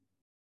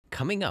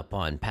coming up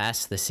on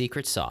Pass the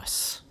Secret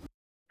Sauce.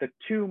 The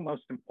two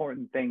most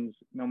important things,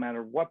 no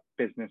matter what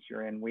business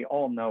you're in, we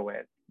all know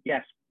it.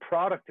 Yes,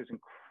 product is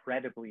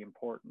incredibly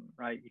important,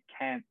 right? You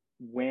can't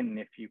win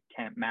if you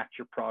can't match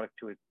your product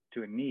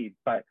to a need.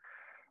 But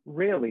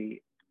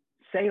really,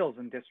 sales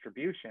and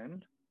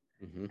distribution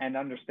and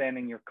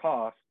understanding your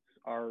costs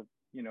are,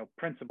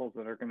 principles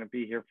that are going to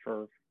be here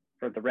for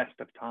the rest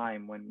of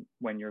time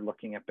when you're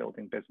looking at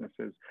building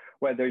businesses,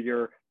 whether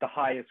you're the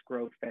highest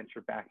growth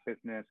venture-backed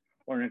business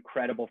or an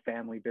incredible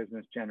family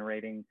business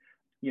generating,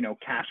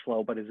 cash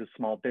flow, but is a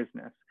small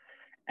business.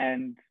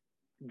 And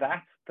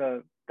that's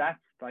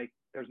like,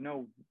 there's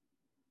no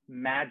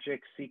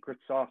magic secret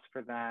sauce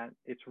for that.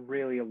 It's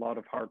really a lot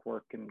of hard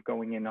work and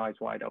going in eyes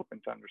wide open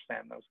to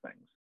understand those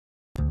things.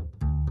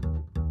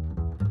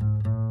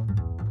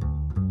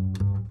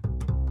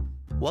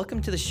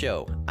 Welcome to the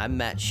show. I'm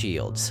Matt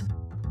Shields.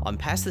 On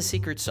Pass the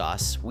Secret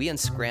Sauce, we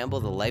unscramble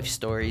the life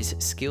stories,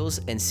 skills,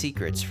 and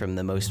secrets from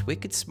the most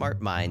wicked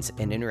smart minds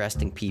and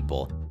interesting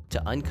people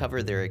to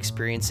uncover their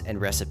experience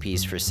and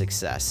recipes for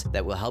success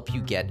that will help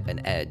you get an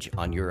edge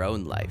on your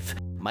own life.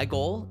 My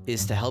goal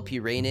is to help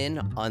you rein in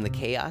on the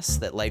chaos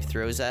that life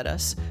throws at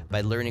us by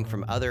learning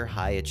from other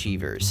high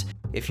achievers.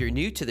 If you're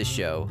new to the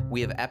show,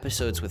 we have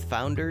episodes with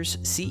founders,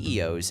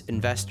 CEOs,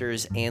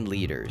 investors, and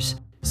leaders.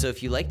 So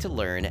if you like to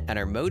learn and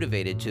are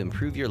motivated to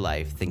improve your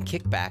life, then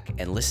kick back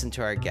and listen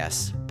to our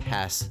guests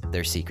pass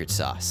their secret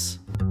sauce.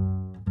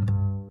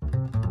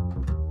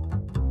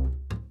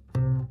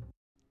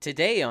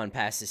 Today on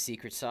Pass the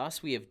Secret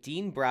Sauce, we have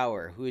Dean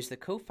Brauer, who is the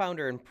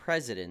co-founder and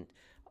president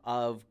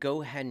of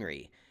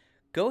GoHenry.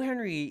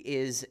 GoHenry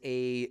is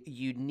a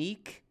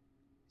unique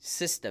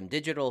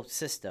digital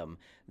system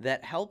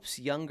that helps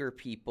younger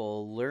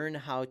people learn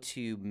how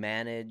to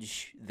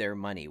manage their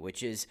money,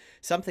 which is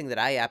something that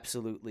I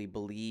absolutely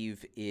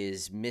believe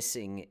is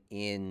missing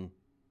in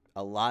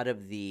a lot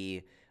of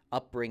the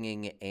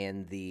upbringing,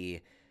 and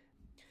they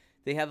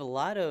have a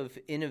lot of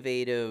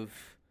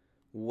innovative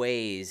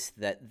ways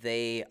that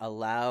they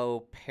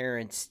allow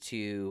parents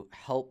to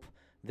help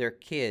their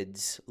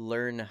kids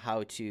learn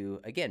how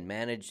to, again,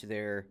 manage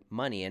their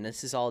money. And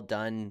this is all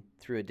done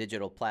through a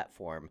digital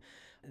platform.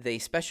 They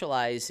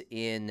specialize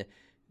in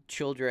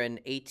children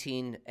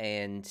 18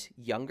 and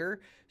younger.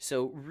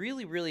 So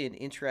really, really an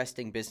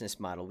interesting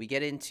business model. We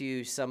get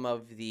into some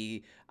of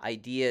the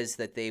ideas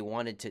that they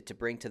wanted to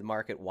bring to the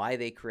market, why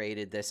they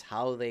created this,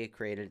 how they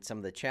created it, some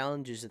of the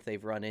challenges that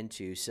they've run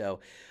into. So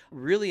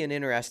really an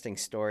interesting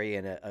story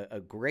and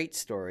a great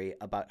story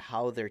about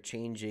how they're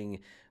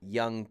changing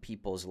young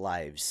people's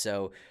lives.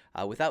 So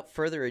without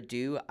further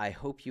ado, I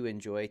hope you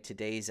enjoy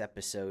today's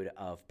episode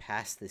of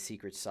Pass the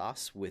Secret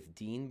Sauce with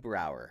Dean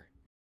Brauer.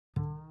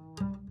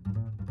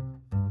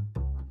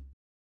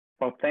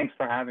 Well, thanks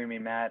for having me,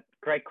 Matt.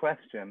 Great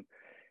question.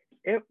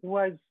 It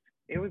was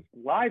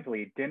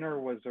lively. Dinner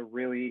was a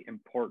really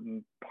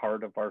important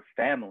part of our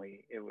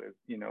family. It was,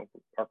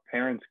 our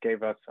parents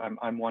gave us,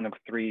 I'm one of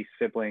three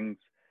siblings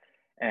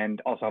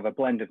and also have a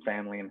blended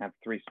family and have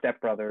three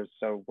stepbrothers.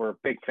 So we're a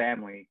big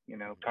family,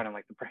 kind of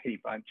like the Brady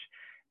Bunch.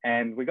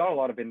 And we got a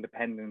lot of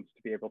independence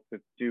to be able to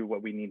do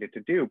what we needed to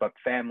do. But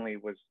family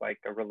was like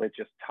a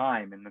religious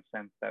time in the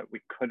sense that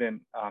we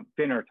couldn't,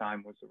 dinner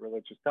time was a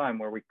religious time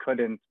where we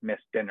couldn't miss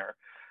dinner.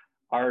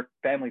 Our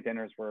family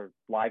dinners were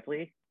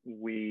lively.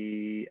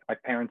 My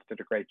parents did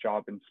a great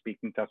job in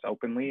speaking to us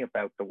openly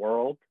about the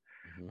world.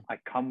 Mm-hmm. I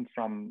come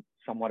from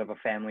somewhat of a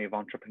family of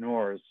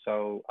entrepreneurs.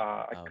 So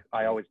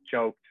I always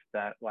joked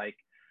that like,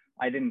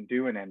 I didn't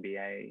do an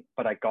MBA,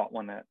 but I got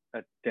one at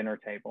a dinner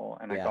table,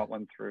 and I got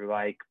one through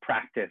like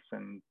practice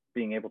and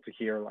being able to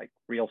hear like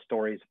real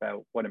stories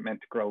about what it meant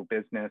to grow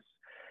business,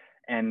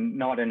 and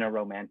not in a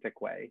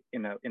romantic way,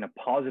 in a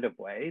positive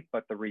way,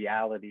 but the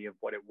reality of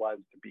what it was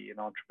to be an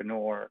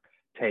entrepreneur,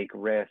 take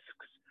risks,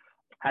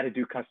 how to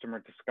do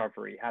customer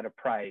discovery, how to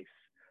price,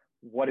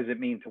 what does it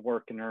mean to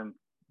work and earn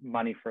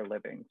money for a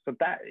living. So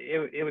that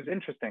it was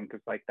interesting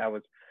because like that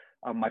was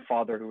my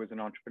father, who was an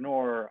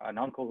entrepreneur, an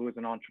uncle who was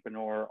an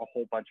entrepreneur, a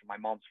whole bunch of my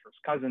mom's first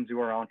cousins who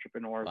are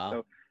entrepreneurs. Wow.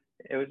 So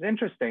it was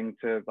interesting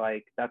to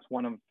like, that's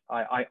one of,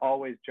 I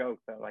always joke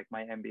that like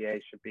my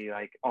MBA should be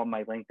like on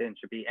my LinkedIn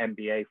should be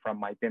MBA from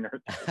my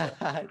dinner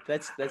table.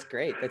 That's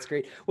great. That's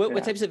great.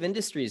 What types of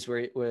industries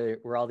were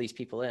all these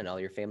people in, all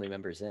your family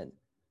members in?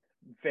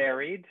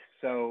 Varied.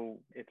 So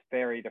it's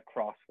varied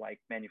across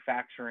like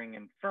manufacturing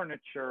and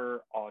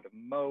furniture,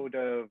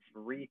 automotive,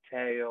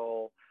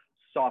 retail,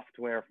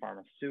 software,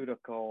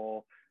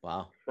 pharmaceutical,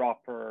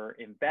 proper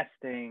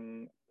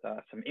investing,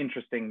 some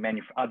interesting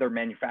other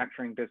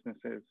manufacturing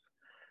businesses.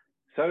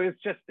 So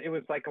it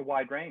was like a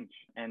wide range,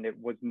 and it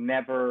was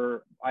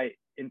never,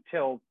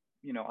 until,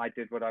 I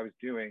did what I was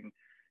doing,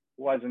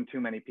 wasn't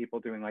too many people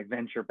doing like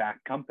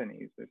venture-backed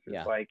companies. This is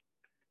like,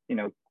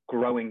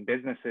 growing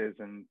businesses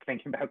and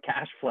thinking about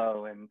cash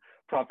flow and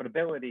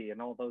profitability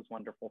and all those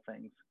wonderful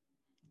things.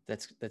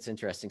 That's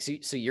interesting.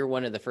 So you're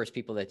one of the first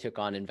people that took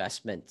on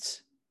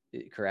investments,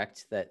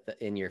 correct? That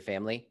in your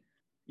family?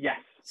 Yes.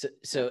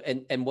 So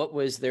and what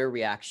was their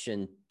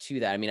reaction to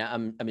that? I mean,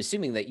 I'm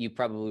assuming that you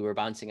probably were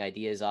bouncing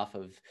ideas off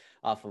of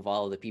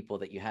all of the people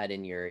that you had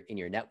in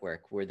your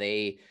network. Were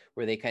they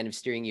kind of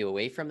steering you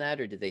away from that,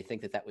 or did they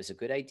think that that was a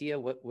good idea?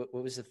 What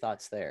was the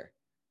thoughts there?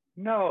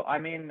 No, I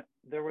mean,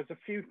 there was a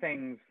few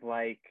things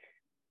like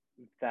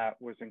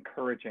that was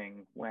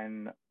encouraging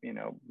when,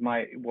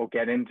 we'll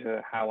get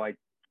into how I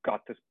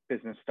got this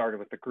business started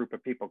with a group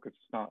of people, because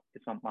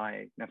it's not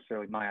my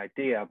necessarily my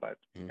idea, but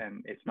Mhm.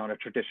 and it's not a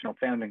traditional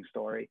founding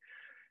story.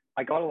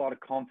 I got a lot of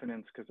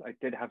confidence because I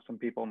did have some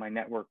people in my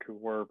network who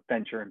were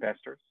venture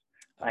investors.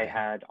 I Okay.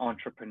 had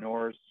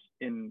entrepreneurs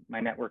in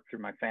my network through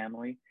my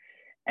family,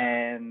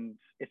 and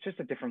it's just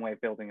a different way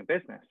of building a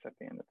business at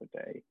the end of the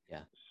day.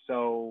 Yeah.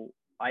 So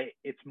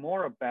it's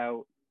more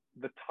about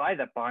the tie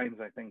that binds,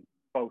 I think,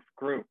 both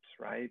groups,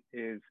 right?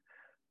 Is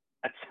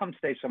at some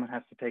stage someone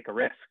has to take a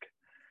risk,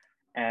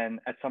 and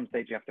at some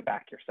stage you have to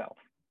back yourself,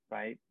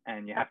 right?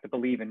 And you have to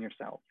believe in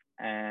yourself,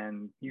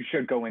 and you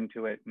should go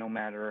into it no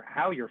matter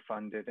how you're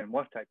funded and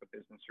what type of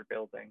business you're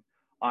building,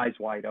 eyes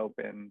wide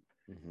open.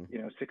 Hmm.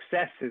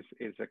 Success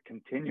is a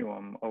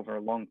continuum over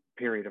a long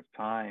period of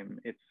time.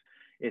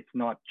 It's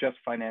not just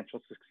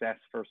financial success,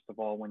 first of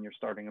all, when you're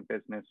starting a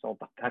business,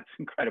 although that's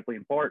incredibly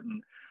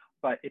important,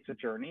 but it's a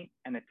journey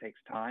and it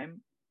takes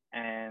time.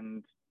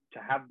 And to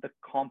have the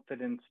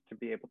confidence to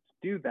be able to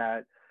do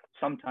that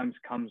sometimes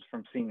comes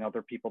from seeing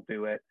other people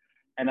do it,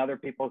 and other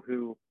people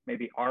who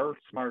maybe are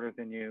smarter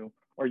than you,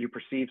 or you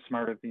perceive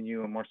smarter than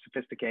you and more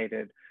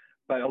sophisticated.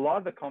 But a lot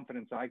of the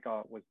confidence I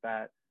got was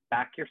that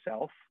back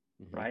yourself,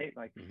 Hmm. right?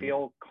 Like Hmm.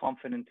 feel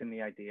confident in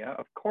the idea.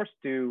 Of course,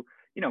 do,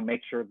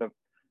 make sure the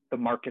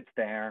market's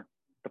there,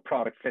 the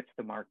product fits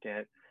the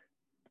market,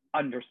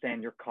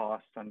 understand your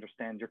costs,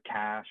 understand your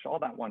cash, all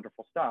that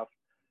wonderful stuff.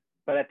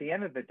 But at the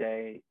end of the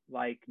day,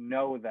 like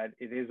know that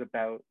it is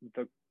about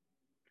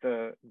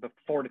the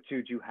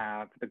fortitude you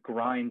have, the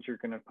grind you're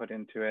going to put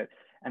into it,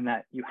 and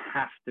that you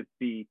have to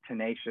be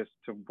tenacious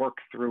to work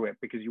through it,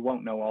 because you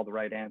won't know all the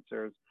right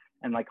answers.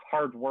 And like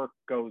hard work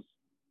goes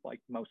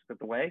like most of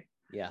the way.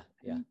 Yeah.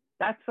 Yeah. And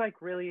that's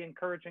like really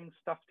encouraging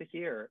stuff to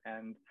hear.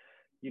 And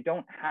you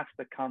don't have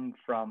to come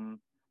from,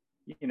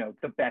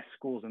 the best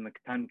schools in the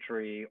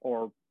country,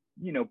 or,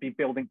 be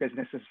building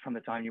businesses from the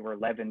time you were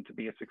 11 to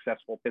be a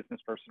successful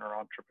business person or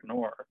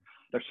entrepreneur.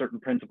 There's certain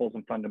principles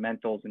and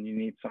fundamentals, and you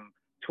need some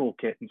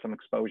toolkit and some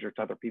exposure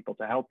to other people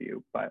to help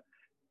you. But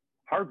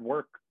hard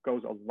work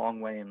goes a long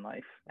way in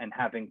life, and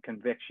having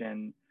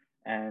conviction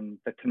and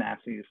the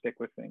tenacity to stick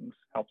with things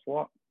helps a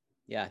lot.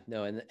 Yeah,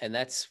 no, and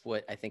that's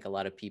what I think a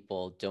lot of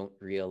people don't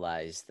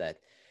realize, that,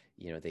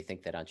 they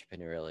think that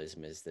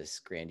entrepreneurialism is this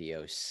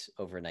grandiose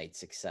overnight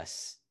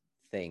success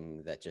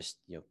thing that just,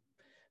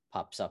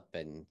 pops up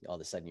and all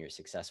of a sudden you're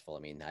successful. I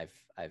mean,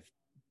 I've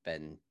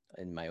been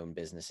in my own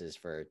businesses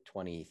for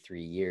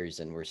 23 years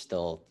and we're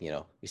still,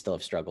 we still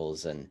have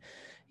struggles, and,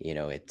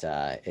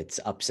 it's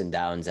ups and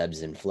downs,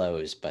 ebbs and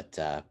flows, but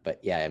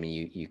yeah, I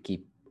mean, you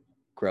keep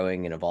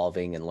growing and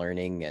evolving and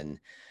learning, and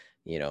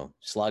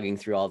slogging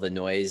through all the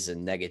noise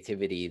and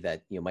negativity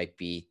that might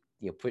be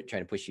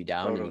trying to push you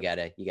down, and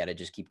Totally. you gotta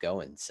just keep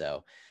going.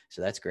 So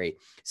that's great.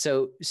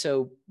 So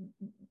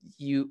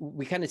you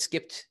we kind of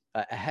skipped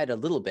ahead a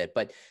little bit,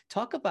 but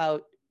talk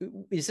about,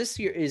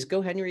 is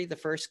Go Henry the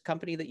first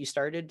company that you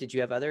started? Did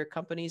you have other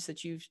companies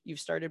that you've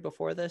started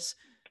before this?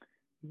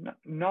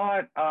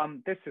 Not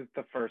this is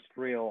the first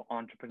real Okay.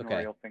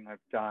 entrepreneurial thing I've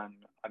done.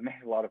 I've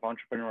made a lot of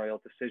entrepreneurial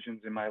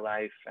decisions in my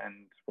life,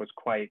 and was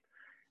quite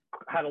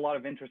had a lot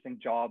of interesting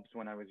jobs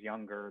when I was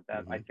younger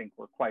that I Hmm. think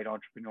were quite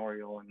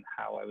entrepreneurial, and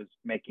how I was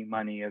making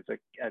money as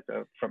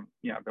a from,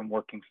 I've been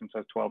working since I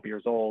was 12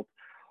 years old,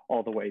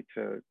 all the way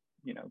to,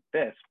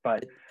 this.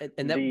 But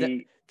And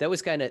the that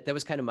was kind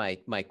of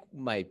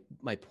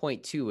my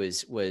point too,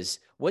 was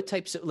what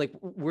types of, like,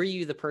 were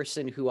you the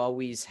person who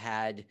always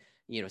had,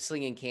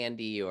 slinging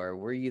candy, or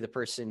were you the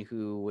person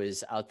who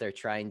was out there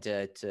trying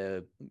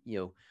to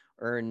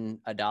earn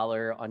a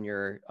dollar on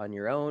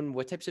your own?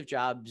 What types of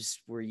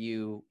jobs were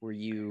you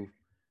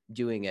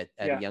doing at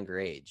a Yeah. younger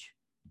age?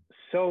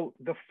 So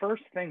the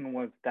first thing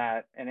was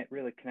that, and it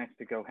really connects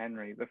to Go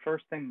Henry. The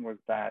first thing was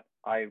that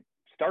I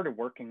started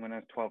working when I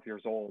was 12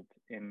 years old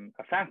in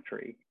a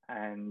factory.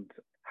 And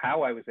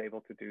how I was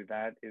able to do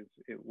that is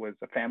it was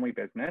a family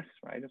business,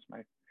 right? It's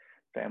my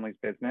family's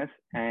business.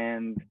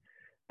 And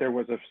there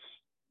was a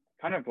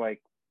kind of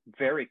like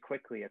very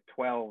quickly at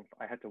 12,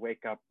 I had to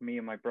wake up, me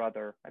and my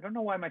brother. I don't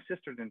know why my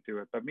sister didn't do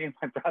it, but me and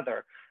my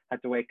brother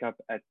had to wake up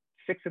at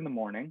 6 in the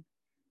morning,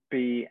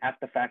 be at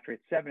the factory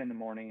at 7 in the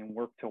morning, and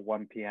work till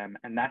 1 p.m.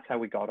 And that's how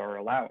we got our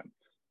allowance.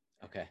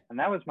 Okay. And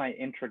that was my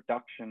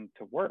introduction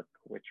to work,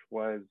 which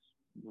was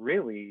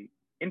really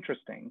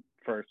interesting,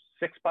 for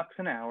 $6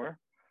 an hour,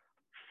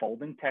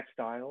 folding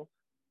textiles,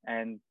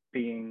 and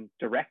being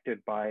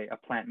directed by a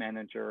plant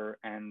manager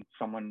and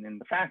someone in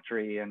the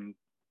factory, and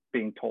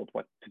being told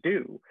what to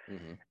do.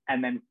 Hmm.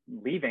 And then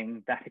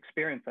leaving that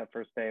experience that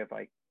first day of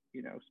like,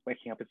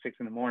 waking up at 6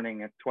 in the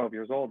morning at 12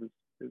 years old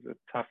is a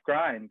tough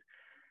grind.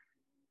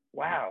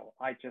 Wow,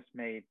 I just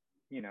made,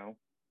 you know,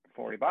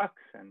 $40.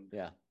 And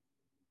Yeah.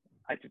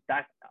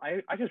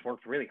 I just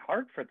worked really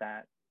hard for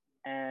that.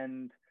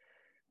 And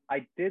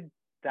I did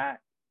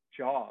that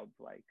job.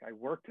 Like I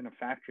worked in a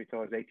factory till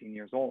I was 18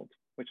 years old,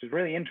 which is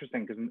really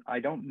interesting because I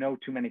don't know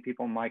too many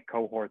people in my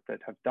cohort that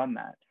have done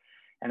that.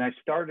 And I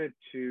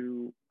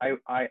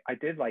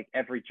did like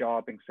every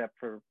job except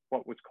for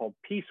what was called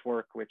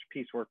piecework, which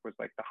piecework was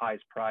like the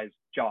highest prize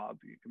job.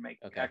 You can make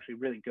actually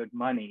really good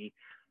money,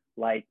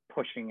 like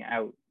pushing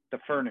out the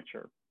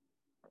furniture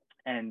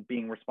and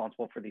being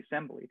responsible for the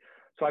assembly.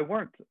 So I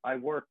worked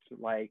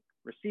like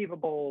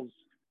receivables,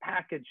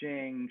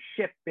 packaging,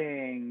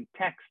 shipping,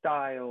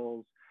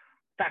 textiles,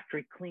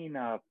 factory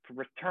cleanup,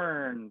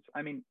 returns.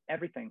 I mean,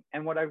 everything.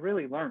 And what I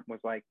really learned was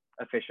like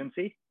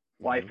efficiency,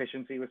 why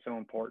efficiency was so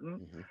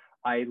important.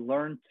 I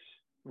learned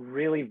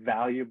really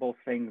valuable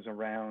things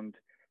around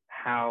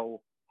how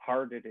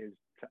hard it is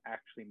to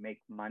actually make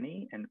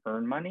money and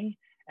earn money,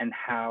 and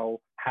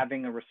how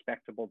having a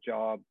respectable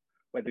job,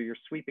 whether you're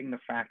sweeping the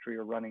factory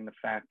or running the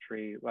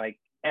factory, like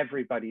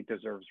everybody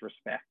deserves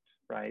respect,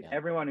 right? Yeah.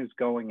 Everyone who's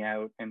going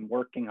out and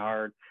working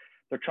hard,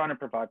 they're trying to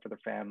provide for their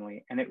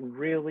family. And it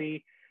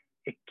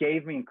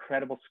gave me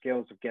incredible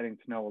skills of getting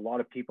to know a lot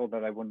of people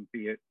that I wouldn't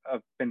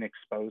have been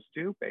exposed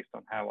to based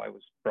on how I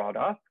was brought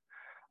up,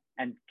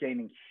 and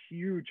gaining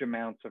huge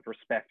amounts of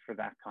respect for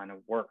that kind of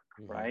work,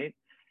 right?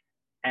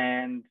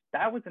 And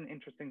that was an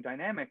interesting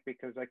dynamic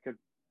because I could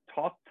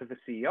talk to the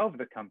CEO of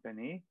the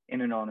company in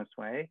an honest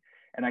way,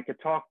 and I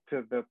could talk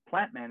to the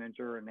plant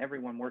manager and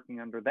everyone working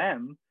under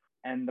them,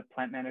 and the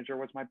plant manager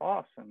was my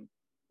boss. And,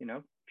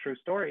 true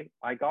story,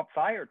 I got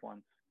fired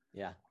once.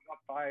 Yeah. I got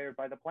fired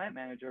by the plant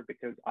manager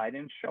because I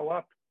didn't show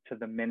up to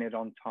the minute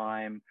on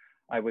time.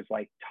 I was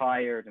like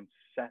tired and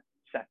sat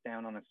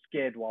down on a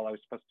skid while I was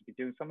supposed to be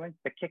doing something.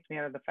 They kicked me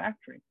out of the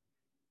factory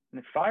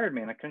and they fired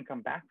me, and I couldn't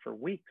come back for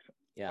weeks.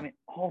 Yeah. I mean,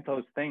 all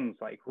those things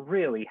like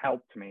really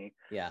helped me.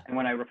 Yeah. And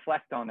when I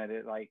reflect on it,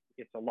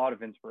 it's a lot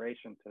of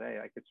inspiration today.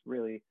 Like it's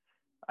really,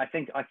 I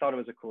thought it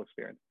was a cool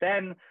experience.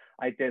 Then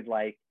I did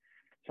like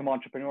some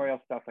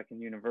entrepreneurial stuff, like in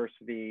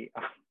university.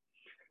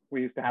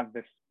 We used to have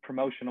this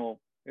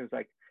promotional,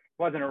 it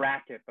wasn't a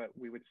racket, but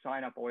we would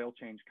sign up oil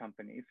change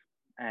companies.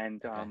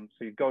 And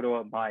so you'd go to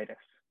a Midas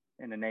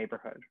in a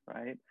neighborhood,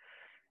 right?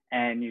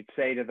 And you'd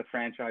say to the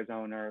franchise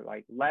owner,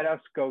 like, let us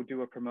go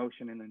do a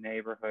promotion in the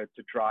neighborhood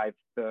to drive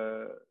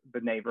the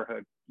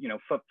neighborhood,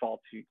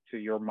 footfall to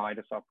your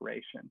Midas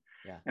operation.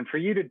 Yeah. And for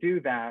you to do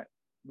that,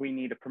 we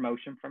need a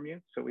promotion from you.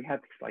 So we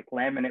had these like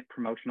laminate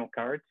promotional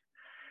cards,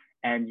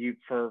 and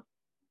for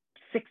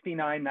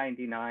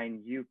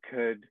 $69.99, you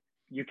could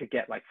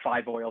get like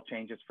 5 oil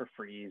changes for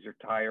free as your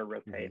tire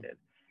rotated.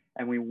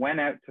 And we went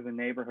out to the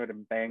neighborhood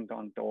and banged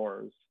on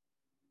doors,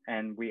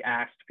 and we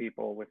asked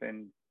people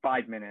within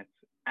 5 minutes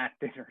at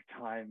dinner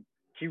time,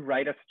 can you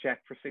write us a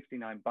check for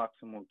 $69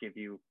 and we'll give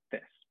you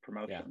this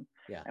promotion?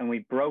 Yeah. And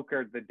we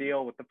brokered the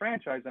deal with the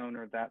franchise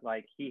owner that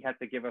like he had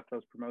to give us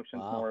those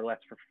promotions more or less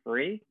for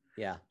free.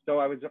 Yeah. So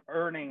I was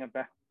earning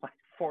about like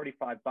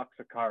 $45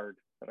 a card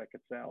that I could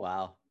sell.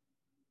 Wow.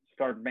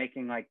 Started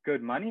making like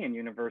good money in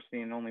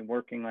university and only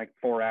working like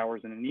 4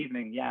 hours in an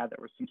evening. Yeah, there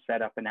was some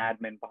setup and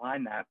admin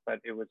behind that, but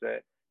it was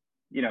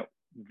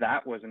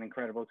that was an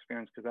incredible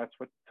experience because that's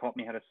what taught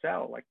me how to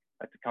sell. Like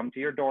I had to come to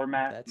your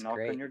doormat, knock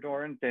on your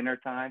door in dinner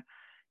time,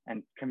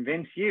 and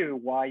convince you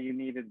why you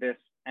needed this,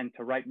 and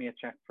to write me a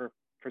check for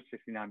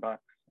 $69.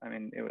 I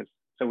mean, it was,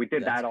 so we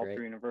did that all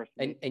through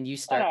university. And you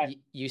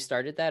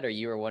started that, or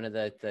you were one of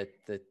the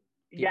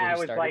yeah, it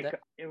was like that?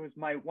 It was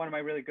one of my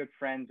really good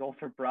friends'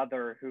 older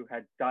brother who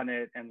had done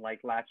it and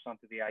like latched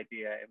onto the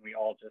idea, and we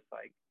all just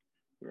like,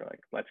 we were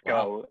like, let's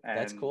go. And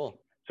that's cool.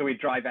 So we'd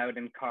drive out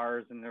in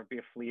cars, and there'd be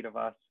a fleet of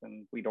us,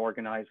 and we'd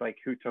organize like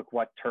who took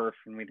what turf,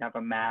 and we'd have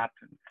a map.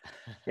 And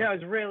it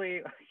was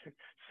really,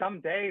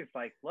 some days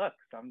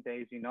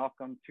you knock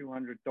on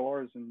 200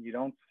 doors and you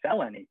don't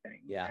sell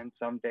anything. Yeah. And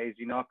some days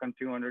you knock on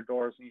 200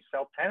 doors and you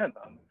sell 10 of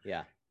them.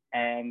 Yeah.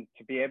 And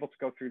to be able to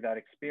go through that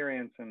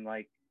experience, and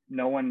like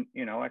no one,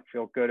 I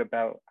feel good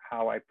about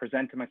how I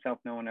presented myself.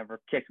 No one ever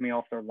kicked me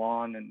off their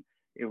lawn, and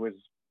it was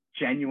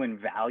genuine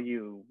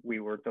value we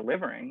were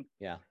delivering.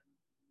 Yeah.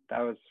 That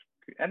was,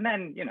 and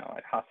then,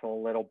 I'd hustle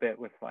a little bit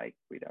with like,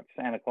 we'd have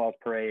Santa Claus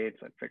parades.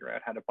 I'd figure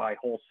out how to buy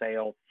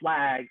wholesale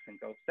flags and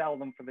go sell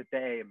them for the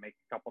day and make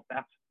a couple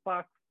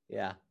 $1,000.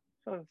 Yeah.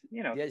 So,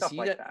 stuff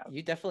like that.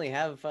 You definitely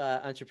have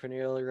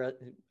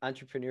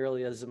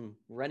entrepreneurialism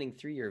running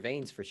through your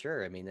veins for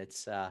sure. I mean,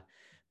 it's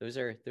those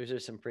are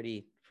some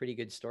pretty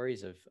good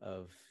stories of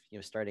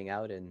starting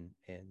out and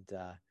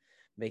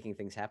making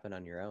things happen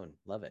on your own.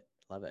 Love it.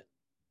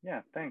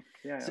 Yeah, thanks.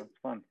 Yeah, it's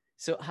fun.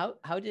 So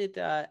how did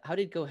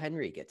Go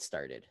Henry get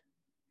started?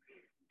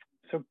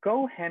 So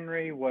Go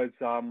Henry was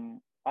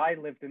I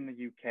lived in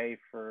the UK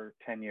for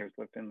 10 years,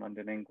 lived in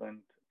London,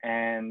 England,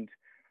 and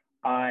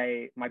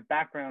my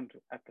background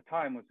at the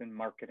time was in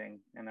marketing,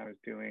 and I was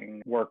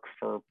doing work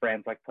for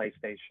brands like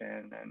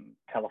PlayStation and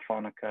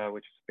Telefonica,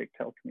 which is a big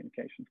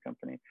telecommunications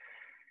company.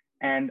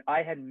 And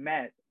I had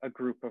met a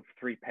group of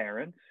 3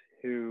 parents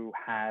who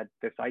had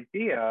this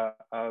idea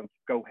of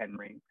Go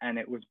Henry, and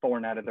it was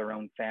born out of their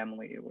own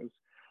family. It was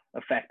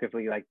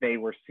effectively like they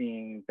were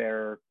seeing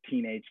their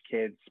teenage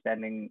kids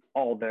spending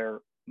all their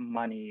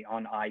money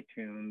on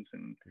iTunes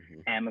and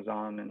Mm-hmm.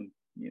 Amazon and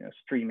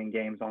streaming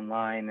games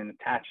online and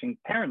attaching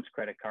parents'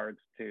 credit cards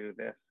to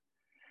this.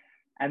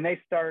 And they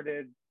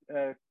started,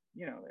 they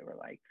were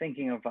like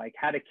thinking of like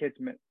how do kids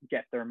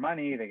get their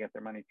money? They get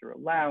their money through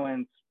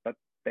allowance, but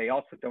they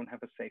also don't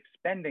have a safe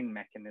spending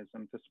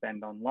mechanism to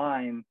spend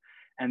online.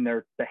 And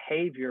their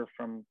behavior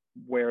from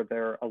where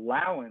their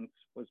allowance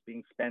was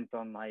being spent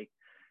on like,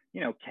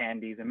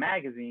 candies and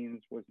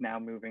magazines was now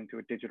moving to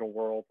a digital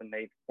world, and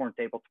they weren't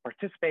able to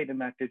participate in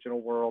that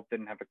digital world,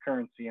 didn't have a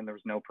currency, and there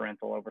was no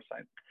parental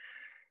oversight.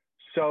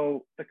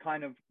 So the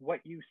kind of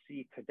what you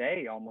see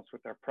today almost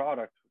with our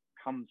product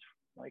comes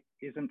like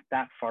isn't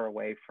that far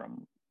away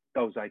from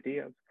those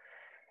ideas.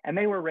 And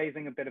they were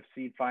raising a bit of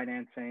seed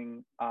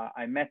financing.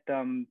 I met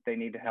them. They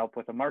needed help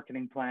with a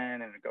marketing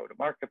plan and a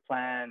go-to-market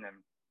plan, and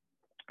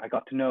I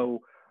got to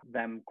know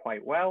them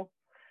quite well.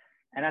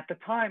 And at the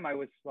time, I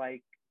was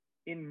like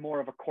in more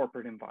of a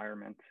corporate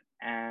environment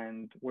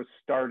and was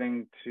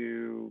starting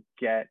to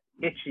get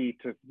itchy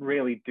to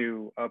really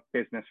do a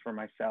business for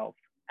myself.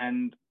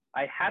 And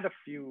I had a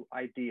few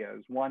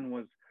ideas. One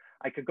was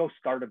I could go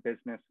start a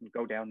business and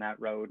go down that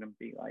road and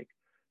be like,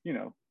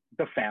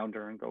 the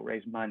founder and go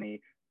raise money.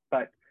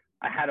 But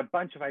I had a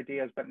bunch of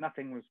ideas, but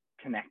nothing was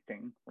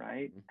connecting,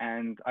 right? Mm-hmm.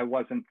 And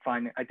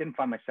I didn't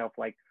find myself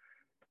like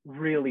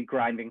really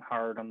grinding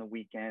hard on the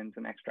weekends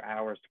and extra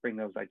hours to bring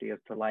those ideas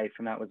to life.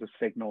 And that was a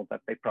signal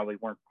that they probably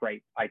weren't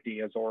great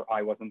ideas, or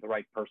I wasn't the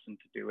right person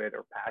to do it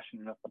or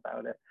passionate enough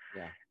about it.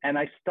 Yeah. And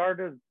I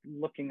started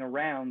looking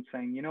around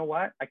saying, you know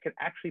what, I could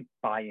actually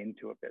buy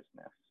into a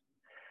business.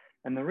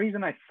 And the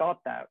reason I thought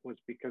that was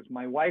because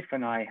my wife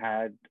and I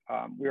had,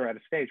 we were at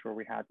a stage where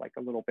we had like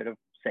a little bit of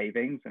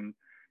savings, and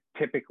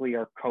typically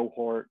our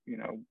cohort,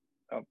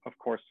 of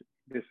course,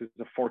 this is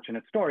a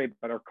fortunate story,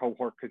 but our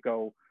cohort could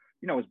go,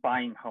 was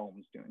buying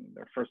homes, doing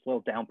their first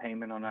little down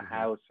payment on a mm-hmm.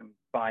 house and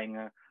buying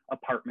an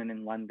apartment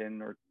in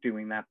London or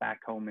doing that back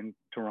home in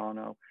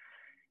Toronto.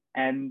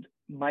 And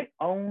my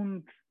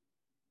own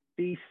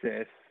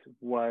thesis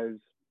was,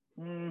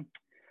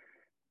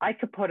 I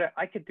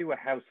could do a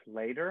house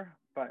later,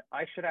 but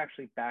I should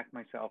actually back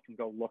myself and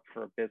go look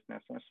for a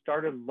business. And I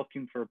started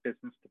looking for a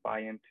business to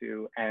buy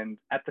into. And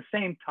at the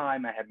same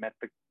time, I had met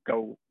the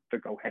Go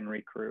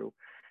Henry crew.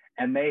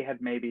 And they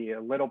had maybe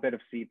a little bit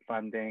of seed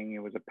funding.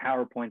 It was a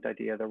PowerPoint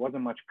idea. There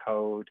wasn't much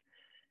code,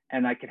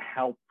 and I could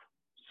help.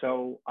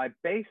 So I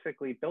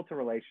basically built a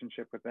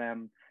relationship with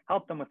them,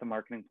 helped them with the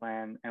marketing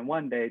plan, and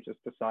one day just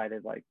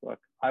decided like, look,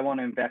 I want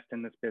to invest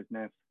in this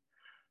business.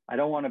 I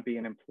don't want to be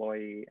an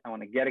employee. I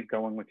want to get it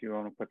going with you. I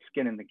want to put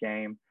skin in the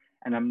game.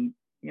 And I'm,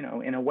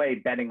 in a way,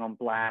 betting on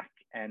black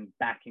and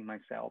backing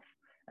myself.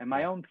 And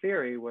my own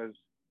theory was,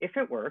 if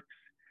it works,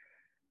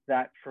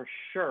 that for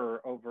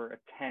sure over a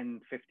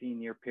 10,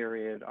 15-year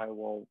period, I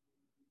will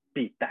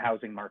beat the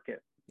housing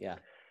market. Yeah.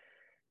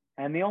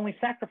 And the only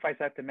sacrifice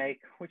I had to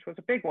make, which was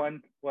a big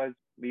one, was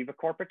leave a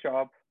corporate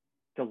job,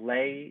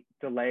 delay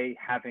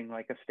having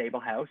like a stable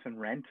house and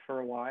rent for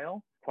a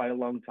while, quite a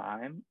long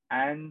time,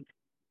 and,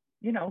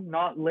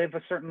 not live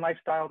a certain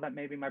lifestyle that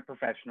maybe my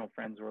professional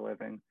friends were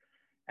living.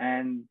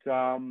 And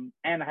I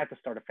had to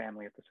start a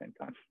family at the same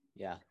time.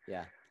 Yeah.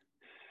 Yeah.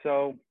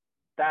 So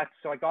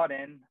I got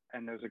in,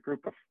 and there's a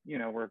group of,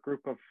 we're a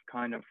group of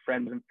kind of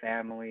friends and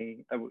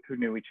family who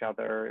knew each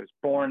other. It was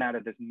born out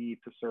of this need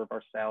to serve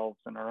ourselves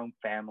and our own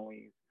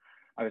families.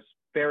 I was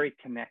very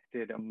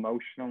connected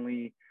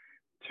emotionally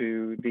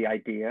to the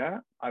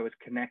idea. I was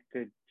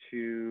connected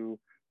to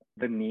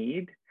the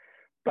need,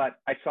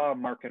 but I saw a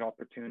market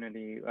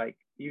opportunity. Like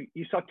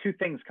you saw two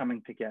things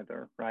coming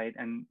together, right?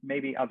 And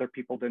maybe other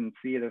people didn't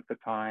see it at the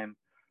time,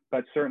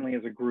 but certainly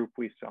as a group,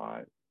 we saw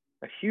it.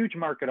 A huge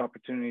market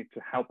opportunity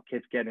to help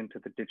kids get into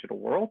the digital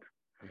world,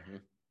 mm-hmm.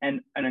 and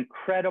an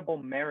incredible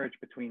marriage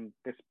between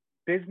this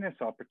business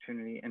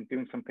opportunity and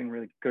doing something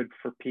really good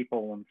for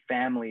people and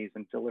families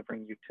and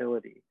delivering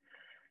utility.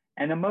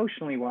 And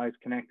emotionally wise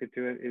connected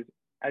to it is,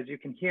 as you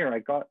can hear, I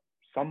got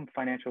some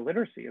financial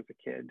literacy as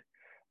a kid.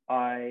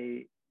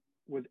 I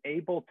was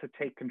able to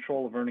take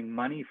control of earning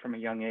money from a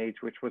young age,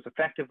 which was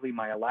effectively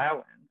my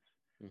allowance,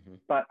 mm-hmm.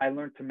 but I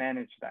learned to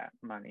manage that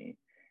money.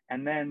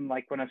 And then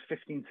like when I was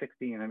 15,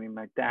 16, I mean,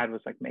 my dad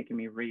was like making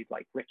me read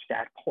like Rich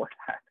Dad, Poor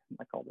Dad, and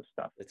like all this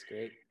stuff. That's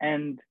great.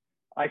 And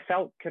I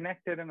felt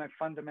connected, and I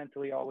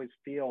fundamentally always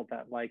feel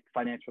that like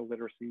financial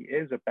literacy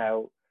is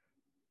about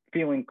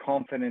feeling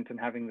confident and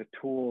having the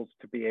tools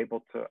to be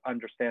able to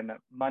understand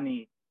that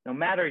money, no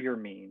matter your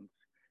means,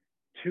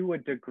 to a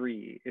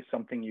degree, is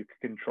something you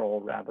can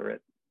control rather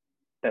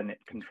than it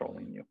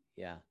controlling you.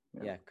 Yeah.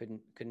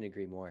 Couldn't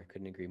agree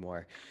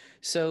more.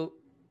 So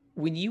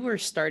when you were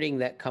starting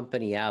that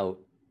company out,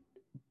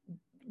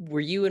 were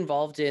you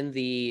involved in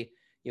the,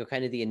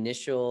 kind of the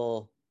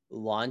initial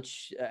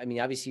launch? I mean,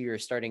 obviously you were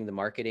starting the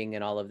marketing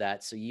and all of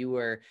that. So you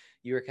were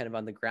kind of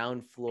on the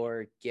ground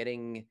floor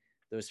getting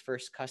those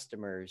first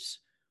customers.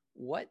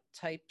 what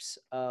types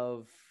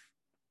of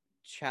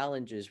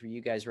challenges were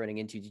you guys running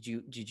into?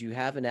 Did you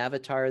have an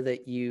avatar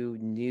that you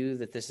knew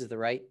that this is the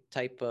right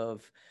type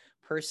of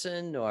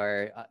person,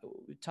 or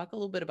talk a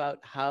little bit about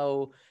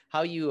how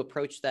you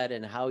approached that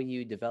and how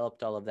you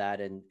developed all of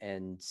that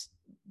and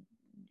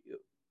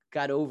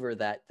got over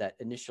that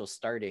initial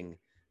starting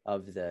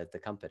of the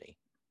company?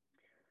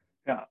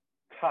 Yeah,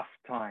 tough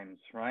times,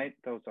 right?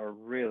 Those are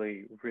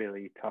really,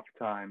 really tough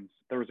times.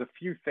 There was a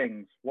few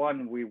things.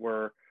 One, we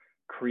were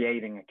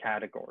creating a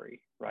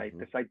category, right? Mm-hmm.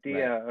 This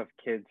idea Right. of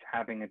kids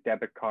having a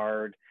debit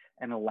card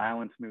and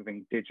allowance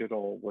moving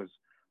digital was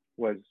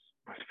was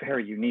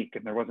very unique,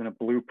 and there wasn't a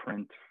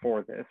blueprint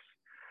for this.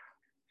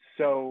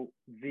 So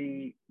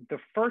the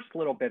first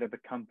little bit of the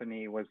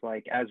company was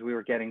like, as we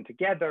were getting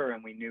together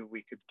and we knew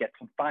we could get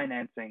some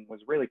financing,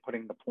 was really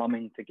putting the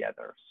plumbing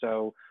together.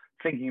 So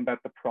thinking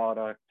about the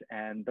product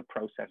and the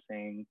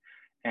processing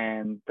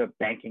and the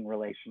banking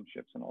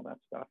relationships and all that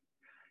stuff.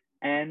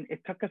 And it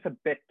took us a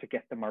bit to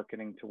get the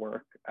marketing to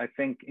work. I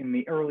think in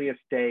the earliest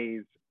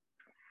days,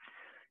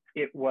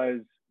 it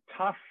was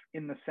tough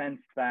in the sense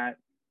that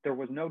there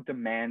was no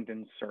demand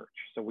in search.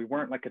 So we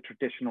weren't like a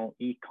traditional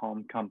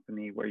e-com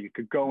company where you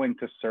could go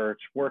into search,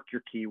 work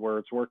your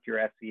keywords, work your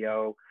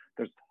SEO.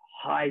 There's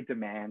high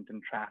demand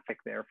and traffic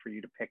there for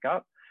you to pick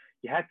up.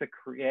 You had to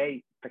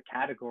create the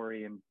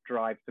category and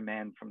drive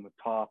demand from the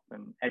top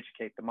and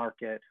educate the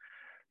market.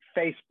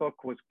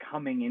 Facebook was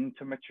coming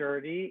into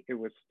maturity. It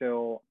was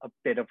still a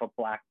bit of a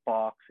black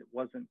box. It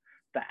wasn't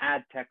the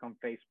ad tech on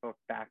Facebook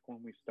back when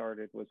we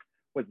started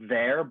was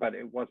there, but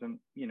it wasn't,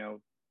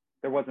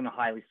 there wasn't a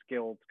highly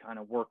skilled kind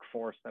of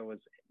workforce that was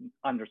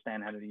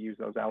understand how to use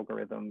those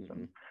algorithms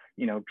Mm-hmm.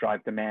 and,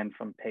 drive demand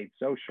from paid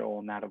social,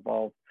 and that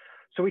evolved.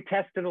 So we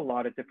tested a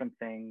lot of different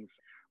things.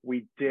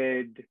 We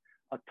did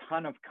a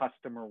ton of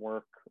customer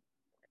work.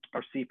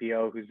 Our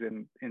CPO, who's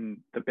in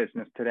the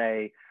business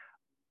today,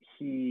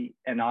 he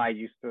and I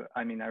used to,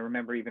 I mean, I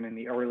remember even in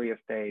the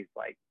earliest days,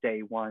 like day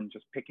one,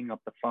 just picking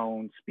up the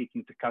phone,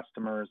 speaking to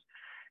customers,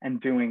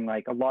 and doing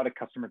like a lot of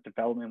customer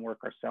development work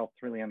ourselves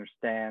to really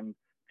understand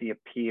the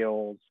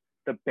appeals,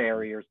 the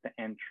barriers to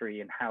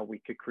entry, and how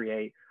we could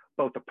create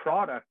both a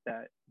product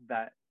that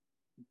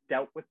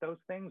dealt with those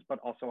things, but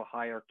also a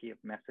hierarchy of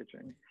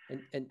messaging.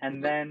 And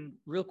And then,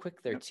 real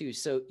quick there too.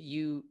 So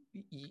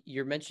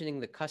you're mentioning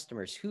the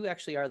customers. Who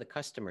actually are the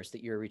customers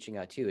that you're reaching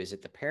out to? Is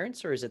it the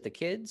parents or is it the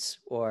kids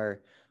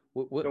or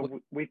what? so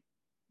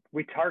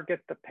we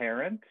target the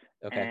parent,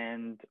 Okay.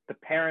 and the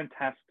parent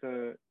has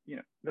to,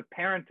 the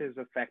parent is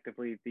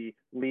effectively the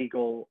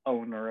legal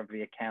owner of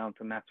the account,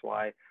 and that's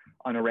why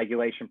on a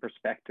regulation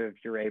perspective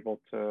you're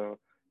able to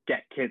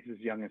get kids as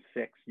young as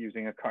 6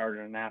 using a card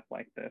or an app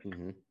like this.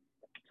 Mm-hmm.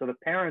 So the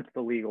parent's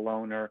the legal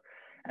owner,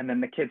 and then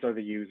the kids are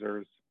the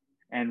users,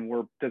 and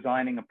we're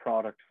designing a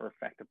product for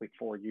effectively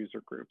 4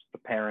 user groups: the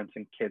parents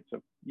and kids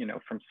of,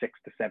 from 6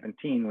 to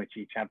 17, which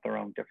each have their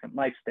own different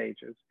life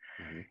stages.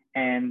 Mm-hmm.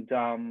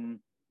 And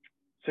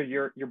so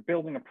you're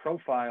building a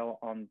profile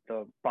on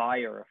the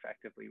buyer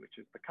effectively, which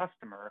is the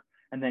customer,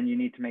 and then you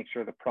need to make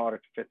sure the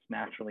product fits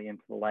naturally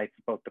into the life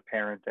of both the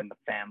parent and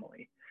the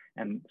family,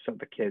 and so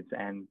the kids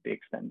and the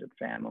extended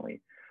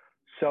family.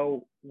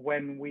 So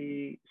when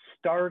we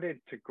started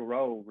to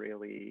grow,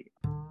 really,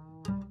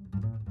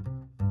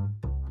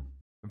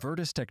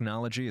 Vertus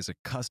Technology is a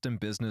custom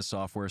business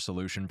software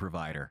solution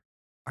provider.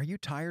 Are you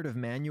tired of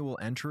manual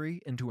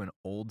entry into an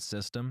old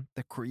system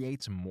that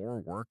creates more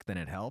work than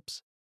it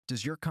helps?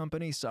 Does your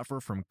company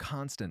suffer from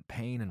constant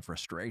pain and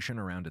frustration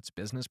around its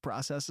business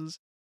processes?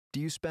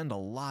 Do you spend a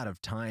lot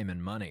of time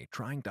and money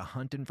trying to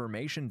hunt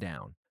information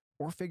down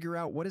or figure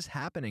out what is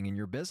happening in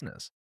your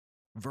business?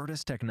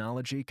 Vertus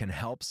Technology can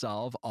help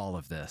solve all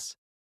of this.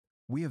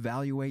 We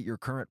evaluate your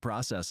current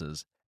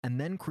processes and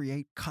then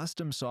create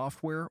custom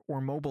software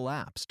or mobile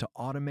apps to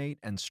automate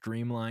and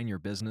streamline your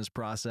business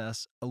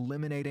process,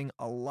 eliminating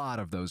a lot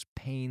of those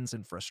pains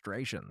and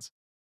frustrations.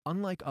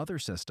 Unlike other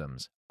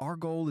systems, our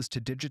goal is to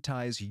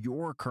digitize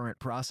your current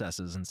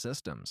processes and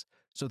systems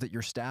so that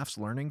your staff's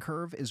learning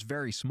curve is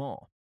very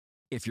small.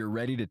 If you're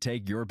ready to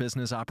take your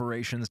business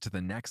operations to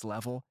the next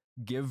level,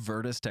 give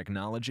Vertus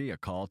Technology a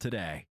call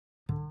today.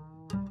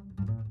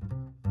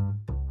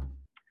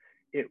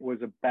 it was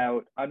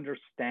about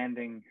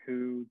understanding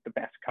who the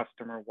best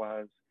customer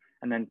was,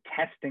 and then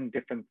testing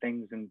different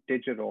things in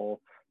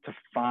digital to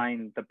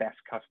find the best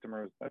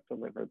customers that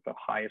deliver the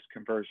highest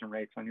conversion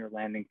rates on your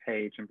landing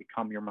page and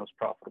become your most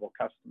profitable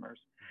customers.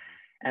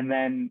 And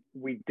then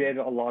we did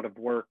a lot of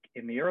work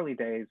in the early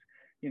days.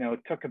 It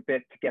took a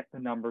bit to get the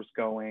numbers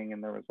going,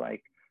 and there was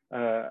like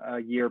a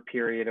year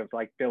period of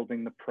like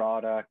building the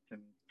product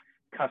and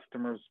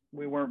customers.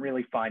 We weren't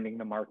really finding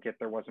the market.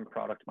 There wasn't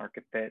product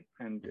market fit,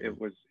 and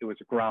Mm-hmm. it was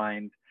a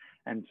grind.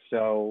 And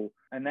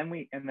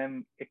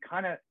then it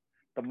kind of,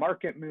 the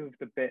market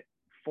moved a bit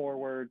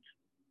forward.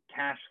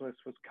 Cashless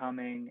was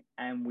coming,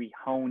 and we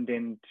honed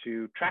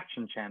into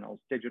traction channels,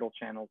 digital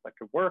channels that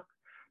could work,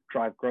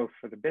 drive growth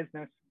for the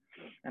business.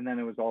 And then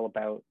it was all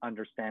about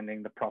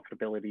understanding the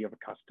profitability of a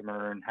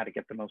customer and how to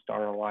get the most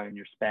ROI on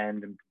your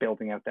spend and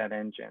building out that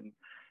engine.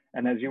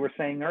 And as you were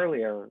saying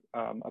earlier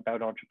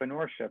about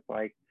entrepreneurship,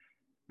 like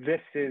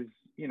this is,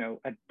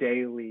 a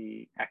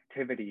daily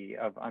activity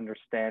of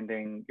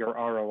understanding your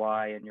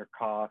ROI and your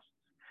costs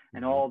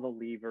and Mm-hmm. all the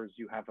levers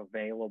you have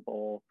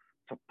available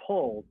to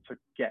pull to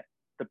get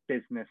the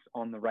business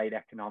on the right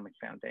economic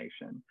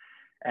foundation.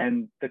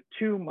 And the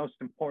two most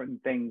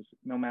important things,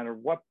 no matter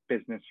what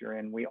business you're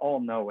in, we all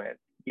know it.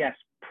 Yes,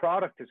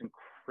 product is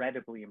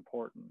incredibly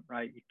important,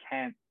 right? You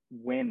can't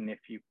win if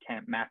you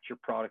can't match your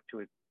product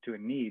to a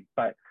need.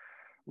 But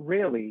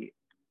really,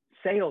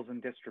 sales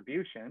and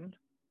distribution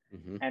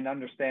Mm-hmm. and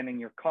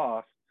understanding your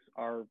costs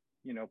are,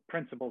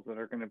 principles that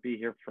are going to be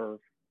here for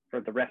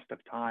the rest of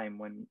time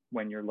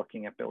when you're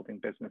looking at building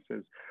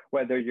businesses,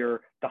 whether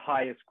you're the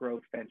highest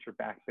growth venture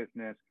backed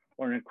business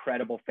or an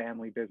incredible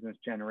family business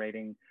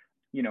generating,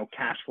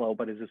 cash flow,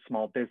 but is a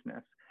small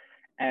business.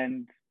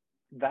 And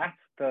that's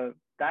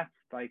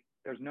like,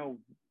 there's no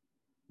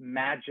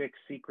magic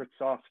secret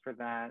sauce for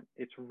that.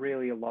 It's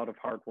really a lot of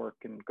hard work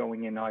and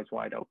going in eyes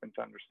wide open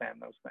to understand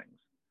those things.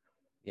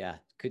 Yeah,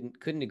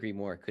 couldn't agree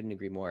more. Couldn't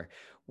agree more.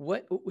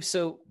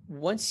 So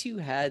once you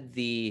had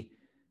the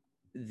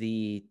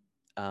the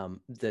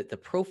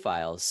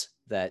profiles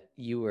that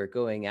you were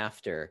going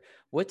after,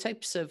 what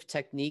types of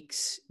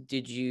techniques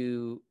did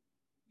you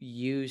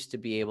use to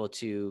be able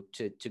to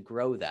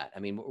grow that? I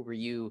mean,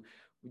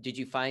 did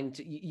you find,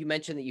 you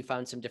mentioned that you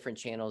found some different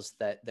channels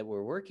that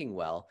were working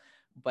well,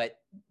 but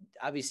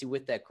obviously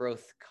with that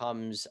growth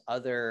comes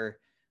other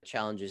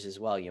challenges as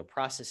well,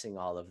 processing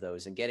all of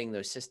those and getting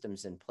those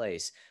systems in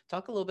place.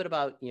 Talk a little bit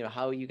about,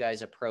 how you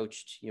guys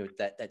approached,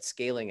 that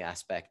scaling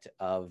aspect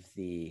of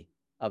the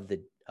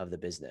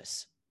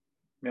business.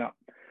 Yeah.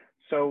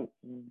 So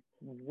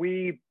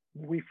we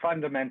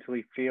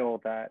fundamentally feel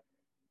that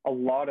a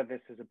lot of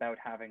this is about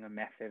having a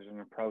method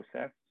and a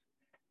process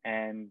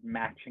and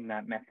matching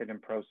that method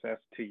and process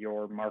to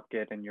your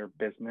market and your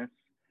business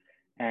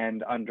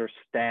and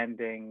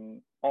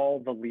understanding all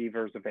the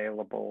levers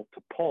available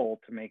to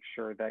pull to make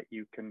sure that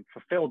you can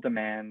fulfill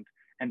demand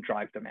and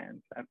drive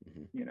demand.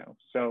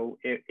 So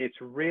it's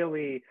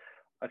really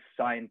a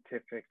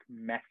scientific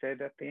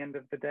method at the end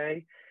of the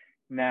day.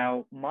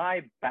 Now,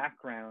 my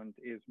background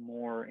is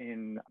more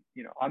in,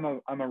 I'm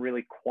a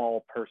really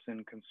qual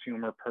person,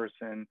 consumer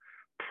person,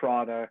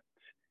 product.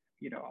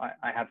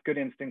 I have good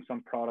instincts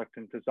on product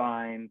and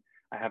design.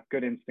 I have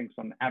good instincts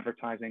on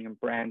advertising and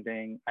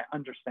branding. I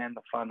understand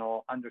the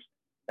funnel,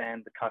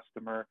 understand the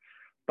customer,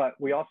 but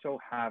we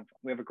have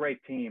a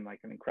great team, like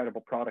an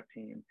incredible product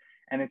team.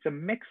 And it's a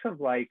mix of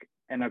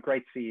and a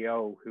great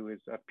CEO who is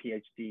a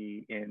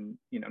PhD in,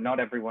 not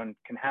everyone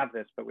can have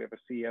this, but we have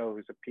a CEO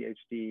who's a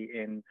PhD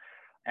in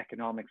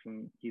economics,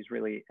 and he's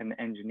really an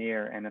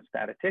engineer and a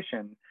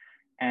statistician.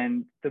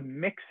 And the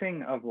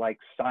mixing of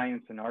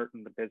science and art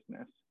in the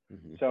business.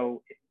 Mm-hmm.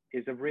 So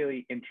is a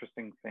really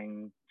interesting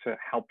thing to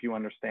help you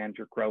understand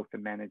your growth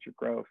and manage your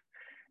growth.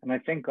 And I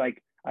think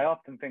I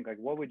often think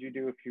what would you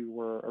do if you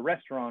were a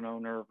restaurant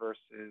owner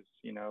versus,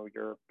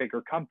 your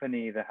bigger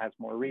company that has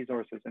more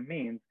resources and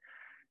means?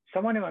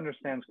 Someone who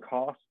understands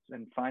costs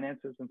and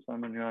finances and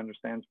someone who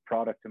understands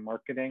product and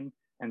marketing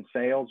and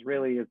sales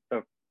really is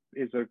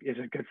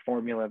a good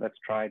formula that's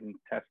tried and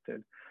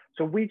tested.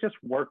 So we just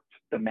worked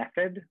the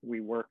method, we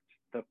worked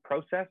the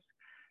process,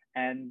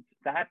 and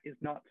that is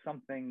not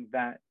something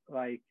that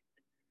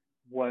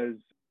was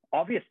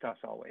obvious to us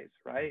always,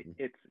 right?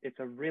 Mm-hmm. It's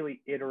a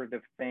really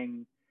iterative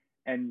thing,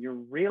 and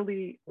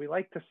we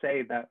like to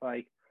say that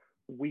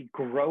we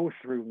grow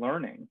through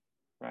learning,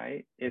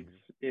 right? Mm-hmm.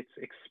 It's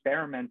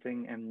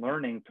experimenting and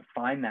learning to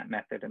find that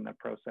method in the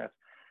process.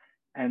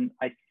 And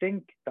I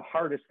think the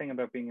hardest thing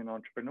about being an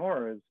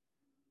entrepreneur is,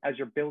 as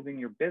you're building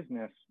your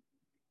business,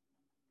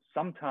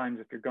 sometimes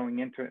if you're going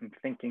into it and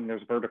thinking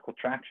there's vertical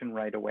traction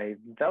right away,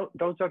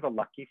 those are the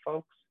lucky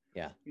folks.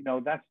 Yeah.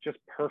 That's just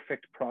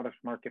perfect product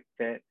market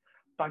fit.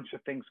 Bunch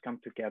of things come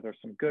together,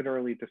 some good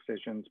early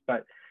decisions,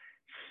 but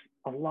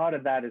a lot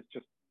of that is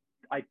just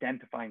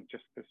identifying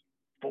just this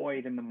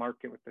void in the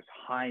market with this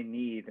high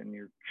need, and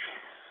you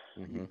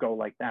go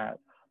like that.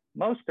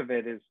 Most of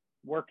it is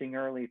working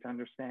early to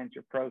understand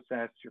your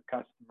process, your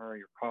customer,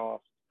 your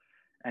cost,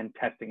 and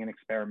testing and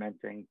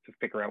experimenting to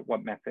figure out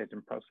what method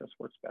and process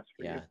works best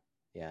for you.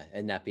 Yeah.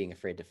 And not being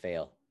afraid to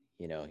fail.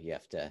 You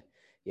have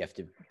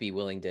to be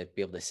willing to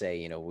be able to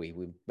say,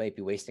 we might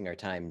be wasting our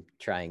time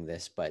trying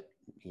this, but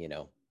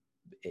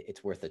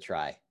it's worth a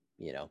try,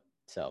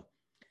 so.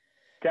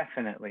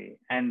 Definitely.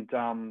 And,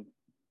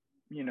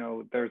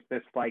 there's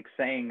this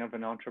saying of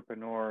an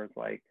entrepreneur,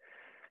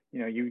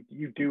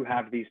 you do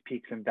have these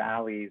peaks and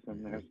valleys,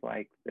 and there's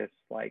this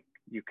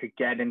you could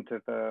get into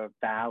the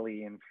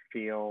valley and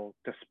feel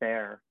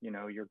despair.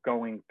 You're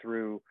going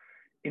through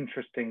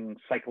interesting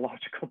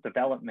psychological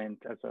development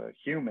as a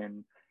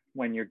human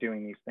when you're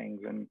doing these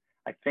things. And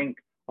I think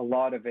a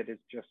lot of it is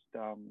just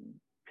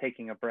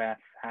taking a breath,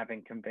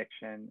 having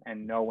conviction,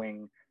 and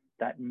knowing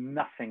that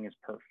nothing is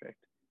perfect.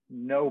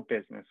 No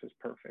business is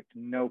perfect.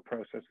 No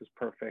process is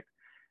perfect.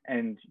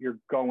 And you're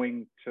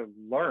going to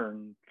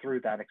learn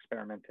through that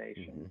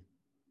experimentation.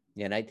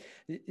 Yeah, and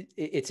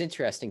it's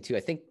interesting too. I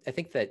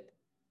think that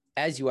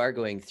as you are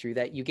going through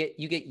that, you get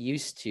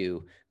used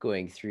to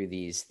going through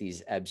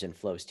these ebbs and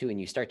flows too, and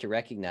you start to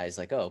recognize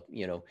like, oh,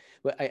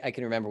 I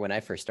can remember when I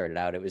first started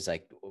out, it was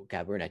like, oh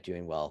God, we're not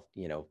doing well.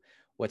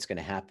 What's going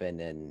to happen,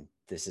 and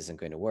this isn't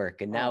going to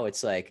work. And now Oh,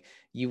 it's like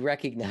you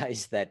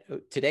recognize that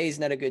today's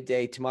not a good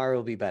day, tomorrow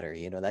will be better.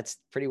 That's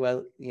pretty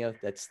well,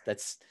 that's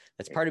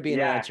part of being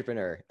an yeah,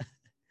 entrepreneur.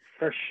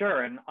 for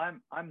sure. And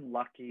I'm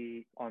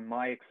lucky on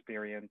my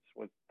experience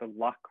was the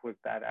luck was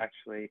that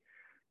actually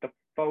the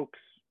folks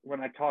when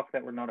I talk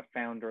that we're not a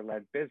founder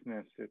led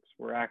business,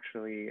 we're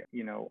actually,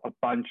 a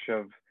bunch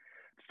of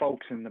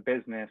folks in the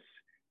business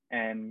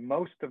and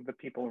most of the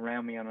people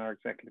around me on our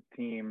executive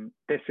team,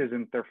 this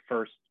isn't their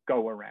first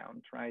go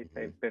around, right? Mm-hmm.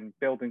 They've been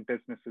building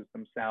businesses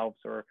themselves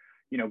or,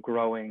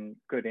 growing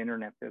good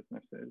internet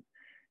businesses.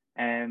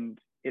 And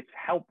it's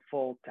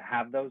helpful to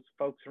have those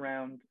folks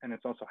around. And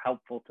it's also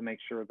helpful to make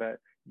sure that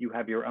you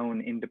have your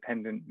own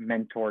independent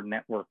mentor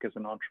network as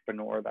an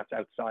entrepreneur that's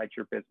outside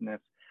your business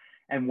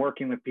and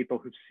working with people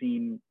who've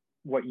seen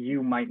what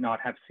you might not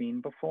have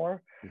seen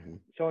before. Mm-hmm.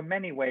 So in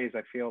many ways,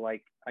 I feel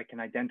like I can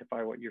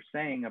identify what you're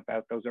saying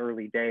about those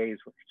early days,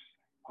 which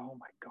is, oh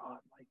my God,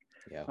 like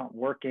Yeah. it's not What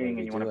are working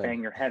we and you want to doing?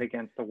 bang your head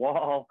against the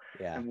wall.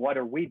 Yeah. And what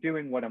are we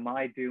doing? What am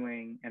I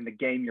doing? And the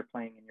game you're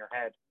playing in your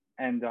head.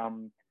 And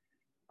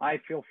I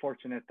feel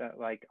fortunate that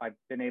like I've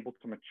been able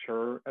to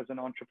mature as an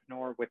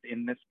entrepreneur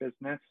within this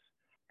business.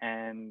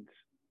 And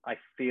I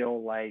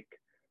feel like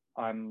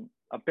I'm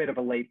a bit of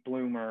a late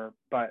bloomer,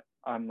 but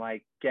I'm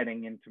like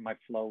getting into my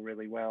flow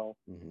really well.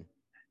 Mm-hmm.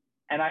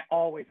 And I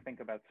always think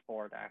about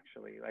sport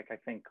actually. Like I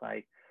think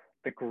like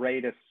the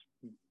greatest,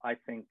 I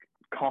think,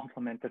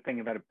 compliment the thing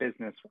about a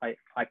business. I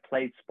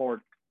played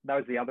sport. That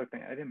was the other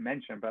thing I didn't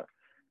mention, but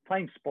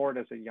playing sport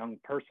as a young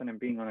person and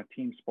being on a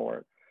team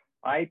sport,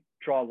 I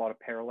draw a lot of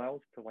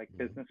parallels to like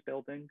Mm-hmm. business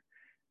building.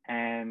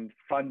 And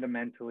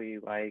fundamentally,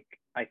 like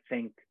I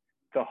think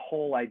the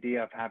whole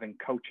idea of having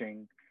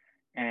coaching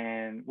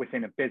and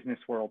within a business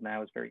world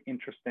now is very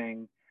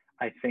interesting.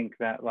 I think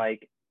that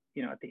like,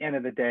 at the end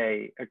of the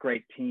day, a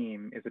great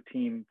team is a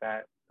team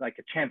that like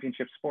a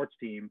championship sports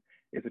team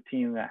is a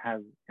team that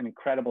has an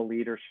incredible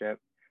leadership.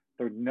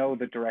 They know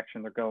the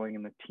direction they're going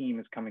and the team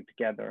is coming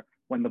together.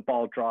 When the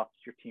ball drops,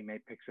 your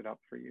teammate picks it up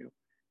for you.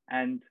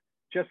 And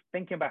just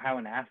thinking about how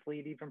an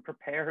athlete even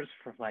prepares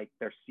for like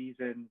their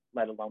season,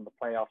 let alone the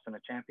playoffs and a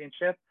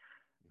championship,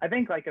 I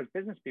think like as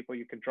business people,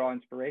 you can draw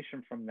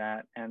inspiration from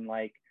that and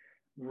like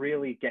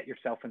really get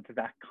yourself into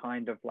that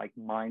kind of like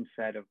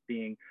mindset of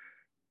being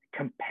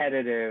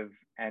competitive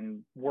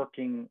and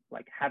working,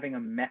 like having a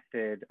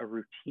method, a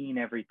routine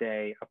every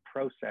day, a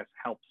process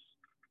helps.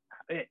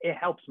 It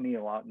helps me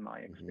a lot in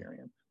my Mm-hmm.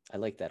 experience. I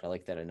like that. I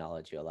like that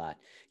analogy a lot.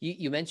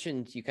 You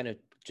mentioned you kind of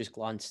just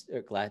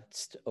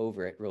glanced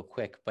over it real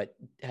quick, but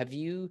have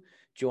you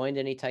joined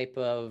any type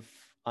of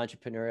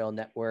entrepreneurial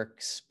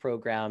networks,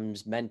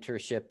 programs,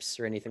 mentorships,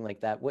 or anything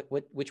like that?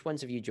 Which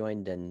ones have you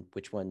joined, and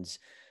which ones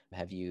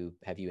have you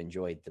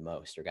enjoyed the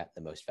most or got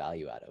the most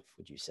value out of?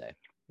 Would you say?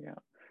 Yeah.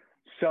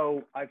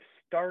 So I've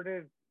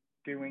started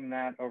doing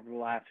that over the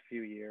last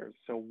few years.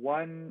 So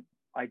one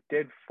I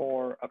did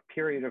for a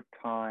period of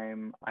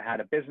time. I had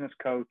a business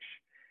coach,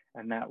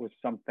 and that was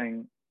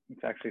something.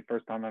 It's actually the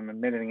first time I'm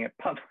admitting it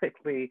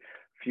publicly.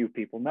 Few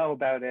people know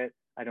about it.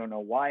 I don't know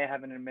why I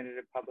haven't admitted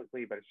it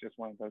publicly, but it's just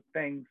one of those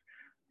things.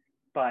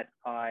 But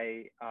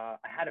I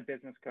had a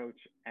business coach,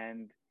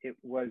 and it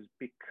was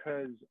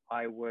because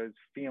I was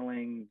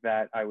feeling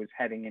that I was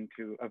heading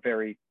into a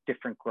very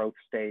different growth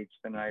stage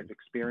than I Mm-hmm. had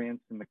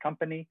experienced in the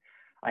company.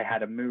 I had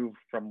to move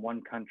from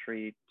one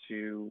country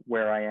to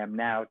where I am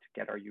now to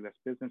get our US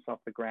business off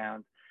the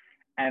ground.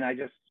 And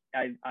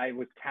I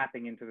was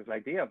tapping into this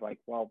idea of like,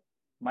 well,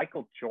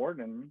 Michael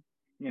Jordan,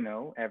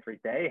 every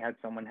day had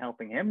someone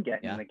helping him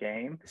get in Yeah, the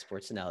game. the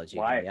sports analogy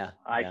again. Why Yeah,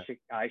 I yeah. should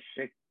I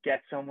should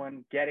get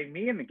someone getting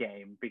me in the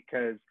game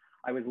because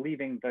I was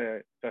leaving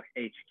the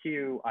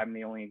HQ. I'm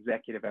the only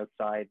executive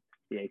outside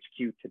the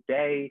HQ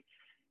today.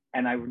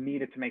 And I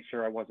needed to make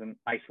sure I wasn't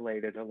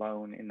isolated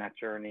alone in that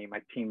journey.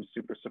 My team's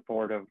super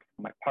supportive.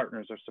 My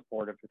partners are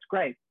supportive. It's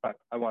great, but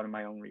I wanted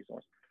my own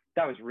resource.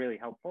 That was really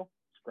helpful.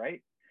 It's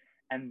great.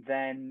 And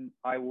then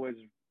I was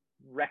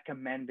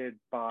recommended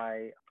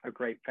by a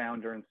great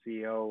founder and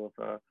CEO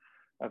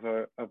of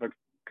a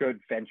good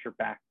venture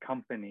backed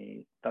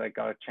company that I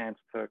got a chance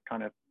to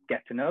kind of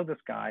get to know this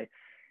guy.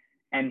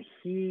 And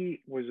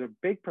he was a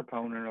big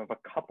proponent of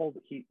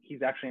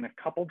he's actually in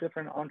a couple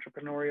different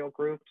entrepreneurial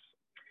groups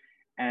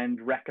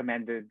and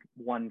recommended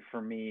one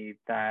for me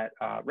that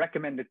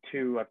recommended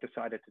two. I've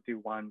decided to do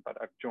one, but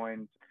I've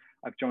joined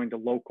a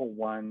local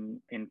one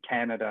in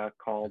Canada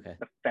called Okay.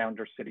 the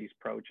Founder Cities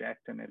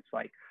Project. And it's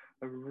like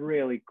a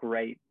really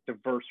great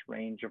diverse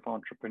range of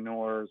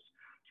entrepreneurs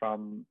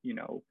from,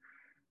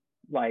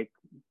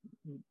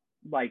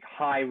 like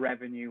high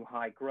revenue,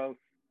 high growth,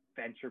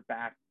 venture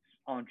backed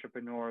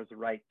entrepreneurs,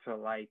 right to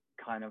like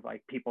kind of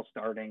like people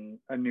starting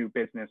a new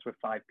business with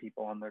 5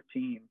 people on their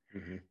team.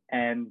 Mm-hmm.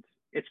 And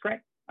it's great.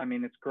 I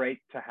mean, it's great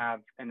to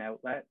have an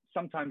outlet.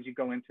 Sometimes you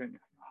go into it and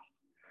you're like, oh,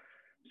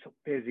 I'm so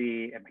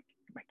busy and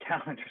my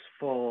calendar's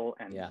full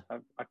and Yeah.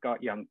 I've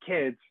got young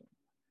kids,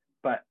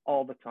 but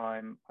all the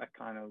time I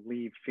kind of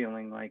leave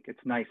feeling like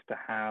it's nice to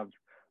have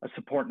a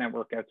support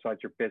network outside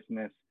your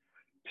business.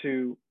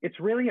 It's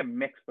really a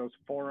mix. Those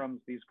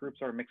forums, these groups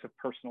are a mix of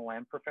personal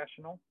and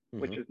professional,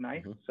 which is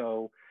nice.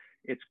 So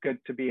it's good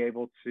to be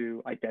able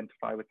to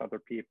identify with other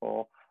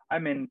people.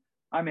 I'm in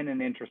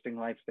an interesting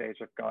life stage.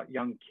 I've got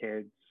young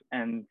kids,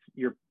 and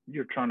you're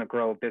trying to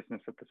grow a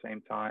business at the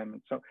same time,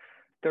 and so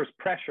there's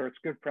pressure. It's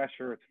good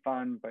pressure. It's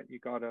fun, but you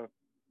gotta,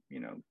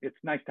 it's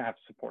nice to have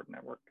a support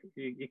network.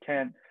 You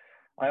can't.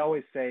 I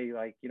always say,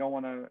 like, you don't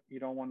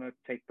want to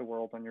take the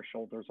world on your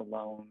shoulders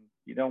alone.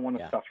 You don't want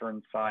to suffer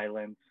in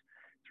silence.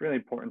 It's really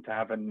important to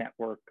have a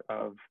network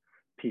of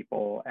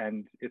people,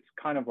 and it's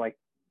kind of like,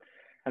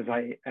 as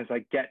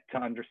I get to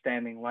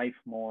understanding life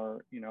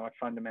more, I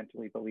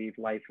fundamentally believe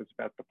life is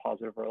about the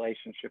positive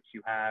relationships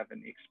you have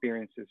and the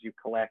experiences you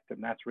collect,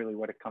 and that's really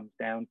what it comes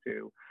down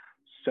to.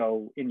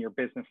 So in your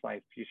business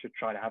life, you should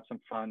try to have some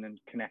fun and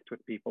connect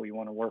with people you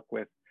want to work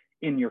with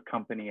in your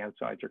company,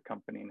 outside your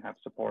company, and have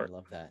support. I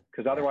love that.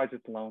 Because otherwise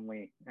it's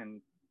lonely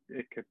and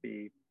it could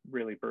be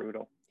really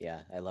brutal.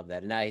 Yeah, I love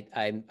that.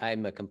 And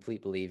I'm a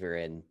complete believer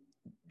in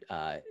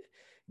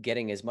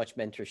getting as much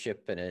mentorship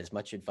and as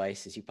much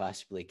advice as you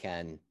possibly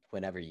can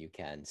whenever you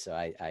can. So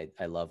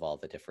I love all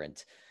the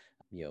different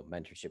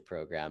mentorship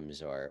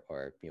programs or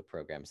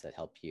programs that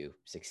help you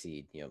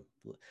succeed.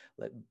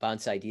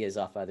 Bounce ideas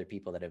off other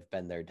people that have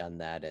been there, done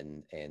that,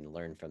 and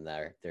learn from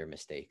their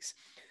mistakes.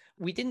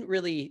 We didn't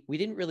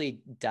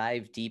really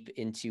dive deep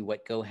into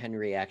what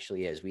GoHenry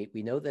actually is.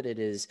 We know that it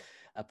is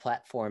a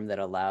platform that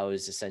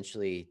allows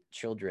essentially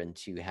children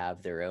to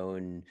have their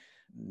own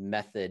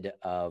method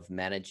of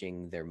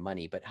managing their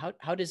money. But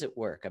how does it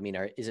work? I mean,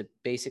 is it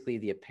basically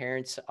the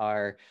parents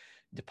are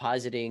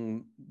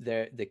depositing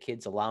the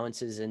kids'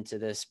 allowances into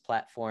this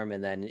platform,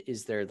 and then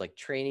is there like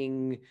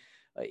training,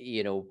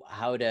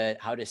 how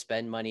to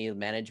spend money,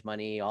 manage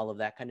money, all of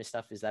that kind of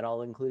stuff? Is that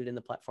all included in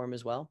the platform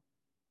as well?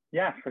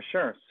 Yeah, for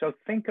sure. So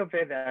think of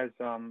it as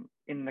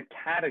in the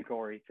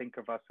category, think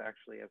of us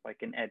actually as like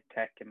an ed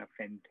tech and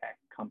a fintech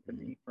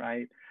company,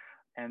 right?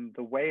 And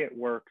the way it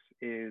works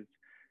is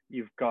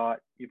you've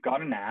got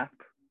an app,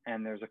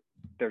 and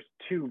there's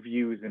two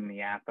views in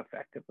the app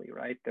effectively,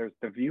 right? There's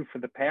the view for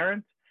the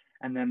parents,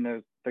 and then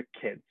there's the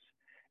kids,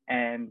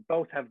 and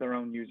both have their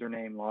own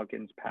username,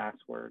 logins,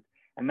 password.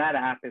 And that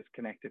app is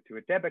connected to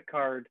a debit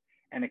card,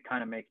 and it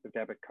kind of makes the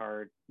debit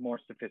card more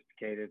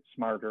sophisticated,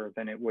 smarter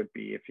than it would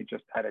be if you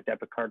just had a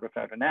debit card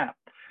without an app.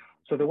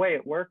 So the way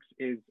it works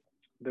is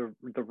the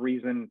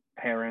reason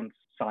parents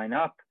sign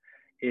up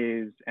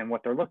is, and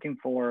what they're looking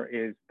for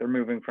is, they're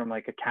moving from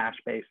like a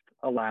cash-based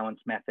allowance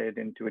method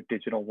into a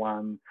digital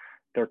one.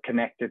 They're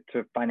connected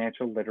to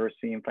financial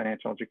literacy and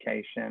financial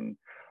education.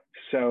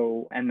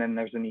 So, and then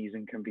there's an ease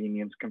and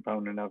convenience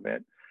component of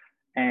it.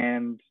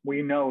 And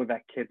we know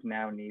that kids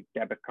now need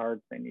debit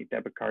cards. They need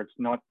debit cards,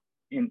 not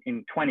in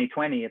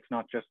 2020, it's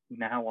not just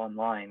now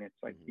online. It's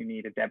like you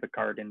need a debit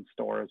card in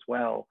store as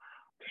well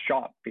to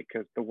shop,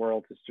 because the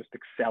world is just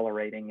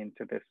accelerating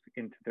into this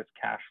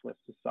cashless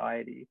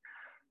society.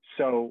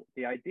 So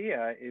the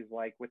idea is,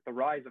 like, with the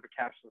rise of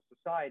a cashless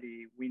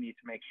society, we need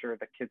to make sure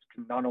that kids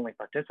can not only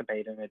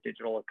participate in a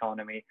digital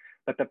economy,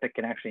 but that they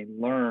can actually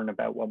learn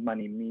about what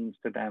money means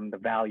to them, the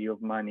value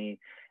of money.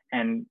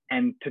 And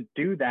to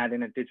do that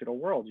in a digital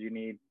world, you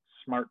need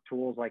smart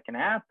tools like an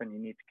app, and you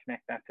need to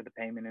connect that to the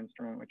payment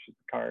instrument, which is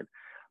the card.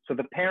 So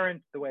the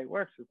parent, the way it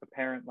works is the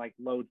parent like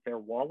loads their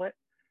wallet.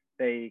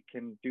 They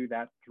can do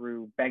that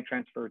through bank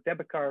transfer or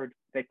debit card.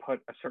 They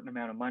put a certain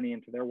amount of money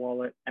into their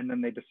wallet, and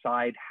then they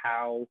decide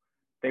how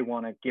they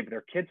want to give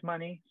their kids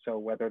money. So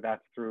whether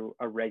that's through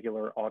a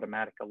regular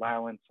automatic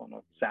allowance on a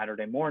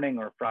Saturday morning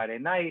or a Friday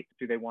night,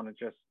 do they want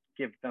to just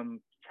give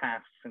them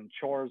tasks and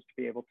chores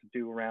to be able to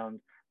do around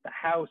the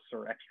house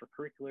or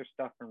extracurricular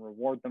stuff and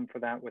reward them for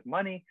that with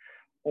money,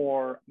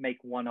 or make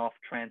one-off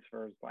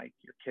transfers, like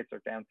your kids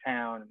are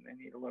downtown and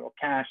they need a little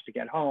cash to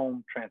get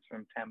home, transfer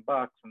them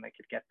 $10 and they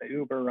could get the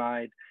Uber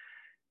ride.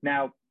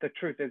 Now, the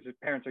truth is that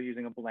parents are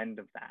using a blend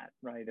of that,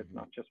 right? It's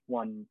not just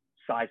one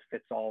size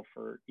fits all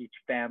for each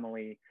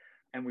family.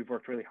 And we've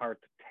worked really hard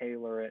to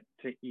tailor it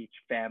to each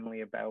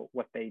family about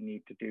what they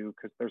need to do,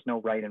 because there's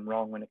no right and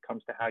wrong when it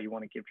comes to how you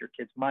want to give your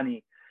kids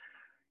money.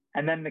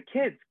 And then the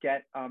kids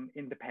get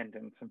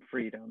independence and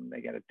freedom.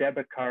 They get a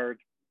debit card.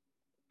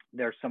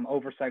 There's some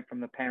oversight from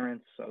the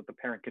parents. So the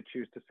parent could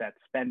choose to set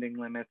spending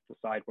limits,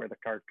 decide where the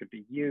card could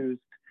be used.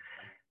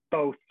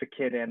 Both the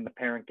kid and the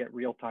parent get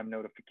real-time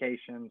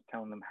notifications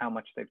telling them how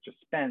much they've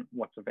just spent,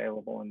 what's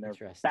available in their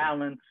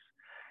balance.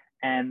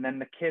 And then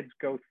the kids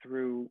go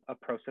through a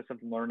process of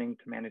learning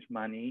to manage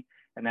money.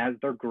 And as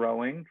they're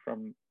growing,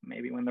 from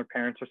maybe when their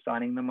parents are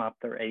signing them up,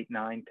 they're 8,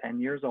 9, 10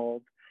 years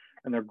old,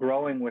 and they're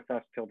growing with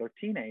us till they're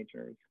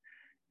teenagers.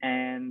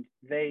 And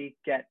they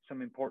get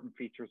some important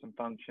features and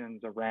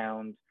functions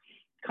around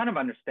kind of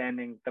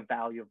understanding the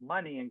value of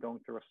money and going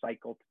through a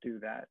cycle to do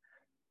that.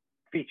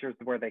 features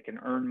where they can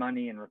earn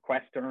money and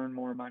request to earn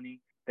more money.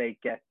 They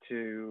get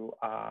to,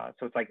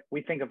 so it's like,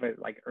 we think of it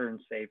like earn,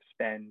 save,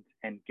 spend,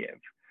 and give.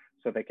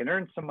 So they can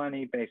earn some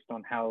money based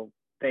on how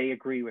they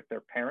agree with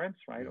their parents,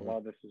 right? A lot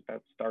of this is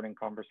about starting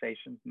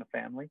conversations in the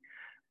family.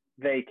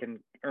 They can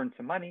earn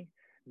some money.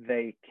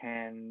 They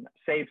can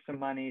save some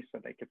money. So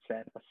they could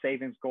set a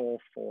savings goal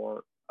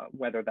for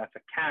whether that's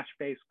a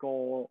cash-based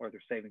goal or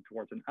they're saving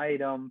towards an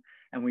item.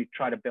 And we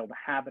try to build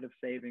a habit of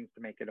savings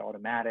to make it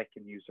automatic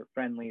and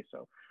user-friendly.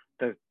 So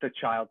the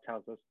child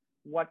tells us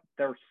what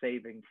they're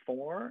saving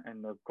for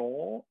and their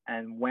goal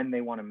and when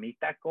they want to meet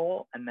that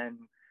goal. And then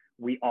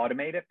we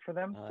automate it for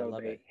them. So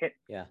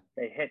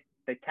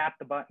they tap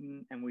the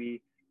button, and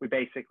we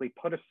basically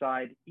put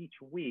aside each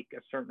week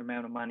a certain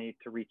amount of money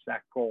to reach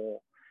that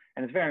goal.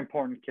 And it's very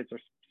important. Kids are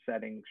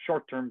setting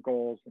short-term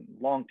goals and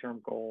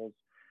long-term goals.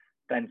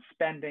 Then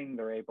spending,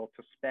 they're able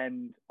to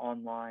spend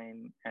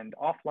online and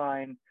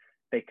offline.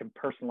 They can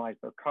personalize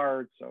their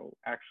cards. So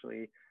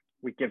actually,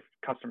 we give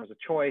customers a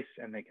choice,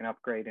 and they can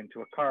upgrade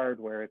into a card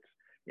where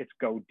it's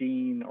Go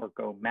Dean or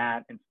Go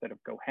Matt instead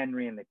of Go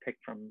Henry, and they pick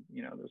from,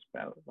 there's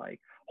about like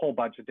a whole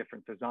bunch of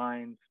different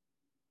designs.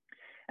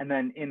 And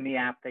then in the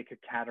app, they could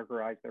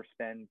categorize their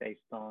spend based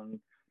on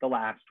the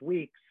last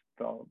week's,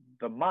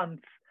 the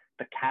month,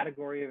 the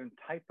category and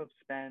type of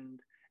spend.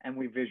 And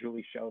we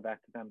visually show that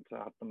to them to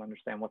help them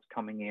understand what's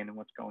coming in and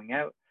what's going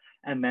out.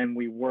 And then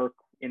we work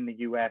in the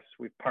US,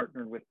 we've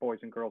partnered with Boys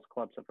and Girls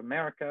Clubs of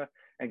America,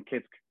 and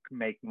kids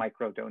make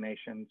micro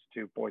donations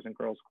to Boys and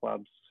Girls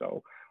Clubs.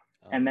 So,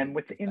 and then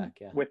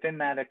within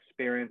that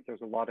experience,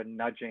 there's a lot of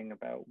nudging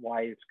about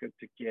why it's good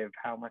to give,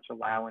 how much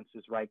allowance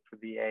is right for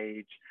the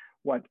age,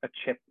 what a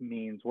chip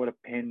means, what a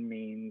pin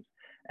means.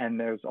 And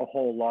there's a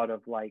whole lot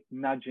of like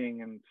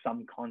nudging and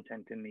some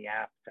content in the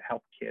app to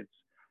help kids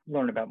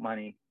learn about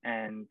money.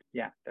 And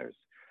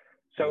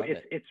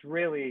it's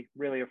really,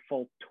 really a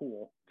full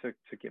tool to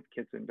give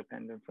kids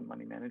independence and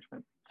money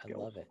management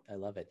skills. I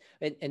love it.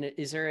 And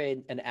is there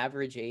an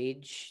average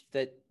age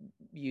that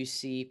you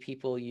see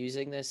people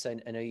using this?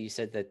 I know you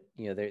said that,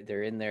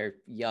 they're in there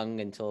young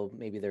until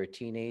maybe they're a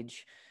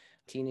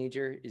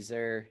teenager. Is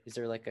there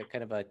like a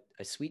kind of a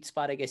sweet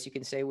spot, I guess you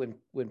can say,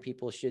 when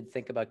people should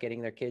think about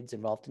getting their kids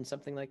involved in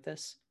something like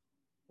this?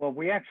 Well,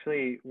 we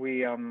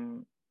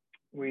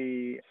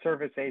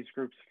service age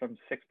groups from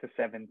 6 to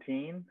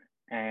 17,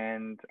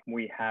 and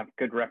we have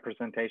good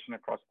representation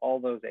across all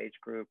those age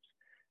groups.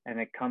 And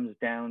it comes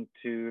down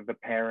to the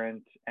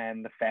parent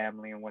and the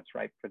family and what's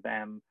right for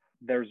them.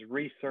 There's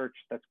research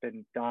that's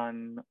been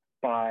done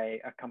by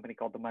a company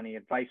called the Money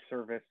Advice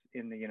Service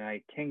in the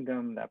United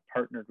Kingdom that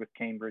partnered with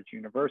Cambridge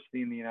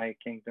University in the United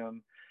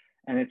Kingdom.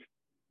 And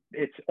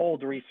it's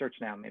old research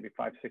now, maybe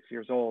 5-6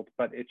 years old,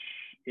 but it's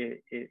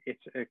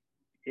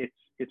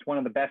one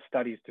of the best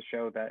studies to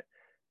show that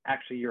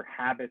actually your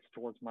habits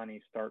towards money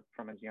start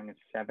from as young as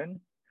 7.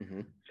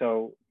 Mm-hmm.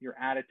 So your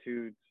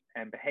attitudes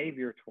and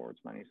behavior towards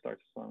money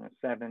starts as young as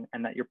 7,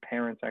 and that your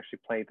parents actually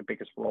play the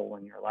biggest role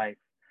in your life.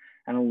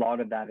 And a lot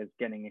of that is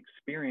getting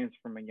experience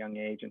from a young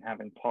age and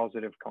having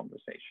positive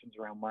conversations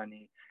around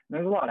money. And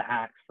there's a lot of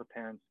hacks for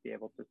parents to be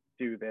able to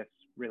do this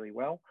really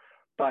well.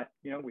 But,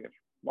 we have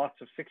lots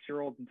of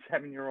 6-year-olds and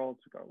 7-year-olds.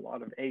 We've got a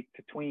lot of 8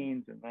 to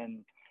tweens. And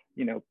then,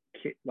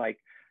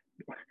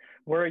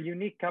 we're a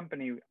unique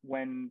company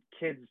when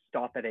kids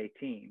stop at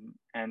 18,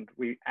 and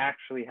we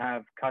actually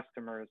have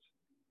customers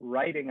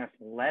writing us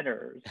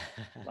letters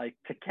like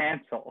to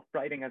cancel,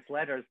 writing us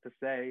letters to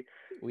say,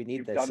 we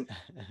need this.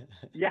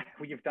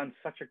 You've done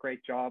such a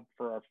great job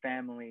for our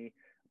family.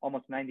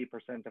 Almost 90%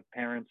 of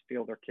parents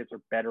feel their kids are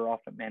better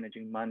off at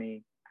managing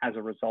money as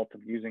a result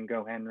of using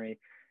Go Henry.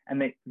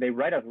 And they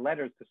write us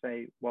letters to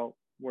say, well,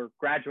 we're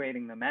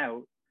graduating them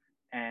out,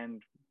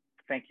 and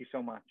thank you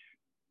so much.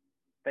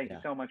 Thank you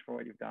so much for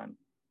what you've done,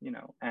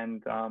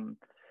 and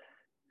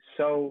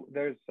so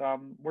there's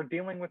we're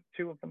dealing with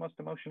two of the most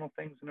emotional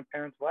things in a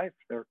parent's life: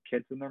 their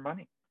kids and their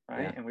money,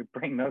 right? Yeah. And we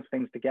bring those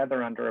things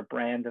together under a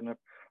brand and a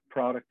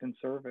product and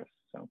service.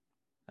 So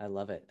I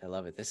love it.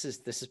 This has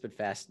been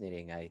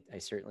fascinating. I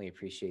certainly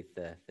appreciate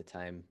the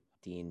time,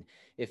 Dean.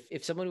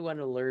 If someone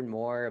wanted to learn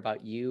more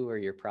about you or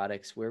your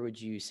products, where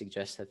would you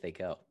suggest that they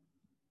go?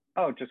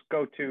 Oh, just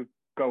go to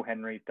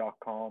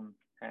gohenry.com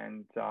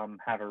and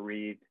have a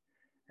read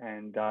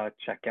and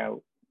check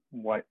out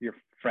what your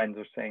friends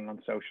are saying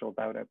on social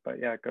about it. But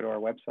yeah, go to our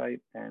website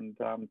and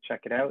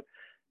check it out.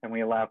 And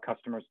we allow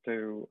customers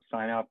to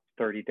sign up,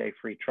 30-day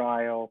free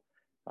trial,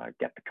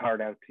 get the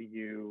card out to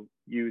you,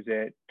 use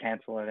it,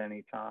 cancel at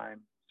any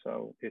time.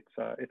 So it's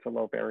a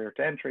low barrier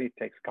to entry. It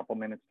takes a couple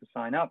minutes to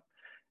sign up,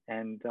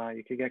 and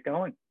you can get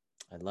going.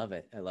 I love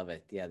it.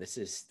 Yeah, this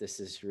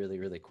is really,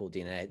 really cool,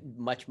 Dean. And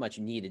much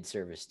needed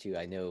service too.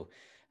 I know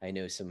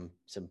some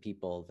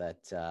people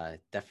that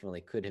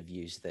definitely could have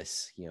used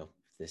this,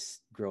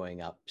 this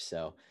growing up.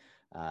 So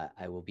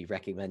I will be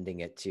recommending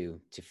it to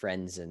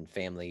friends and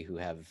family who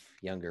have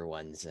younger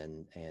ones.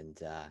 And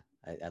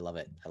I love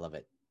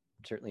it.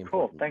 Certainly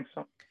important. Cool.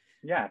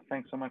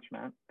 Thanks so much,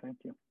 Matt. Thank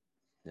you.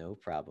 No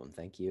problem.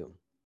 Thank you.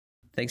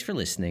 Thanks for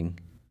listening.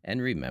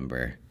 And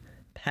remember,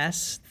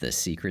 Pass the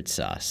secret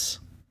sauce.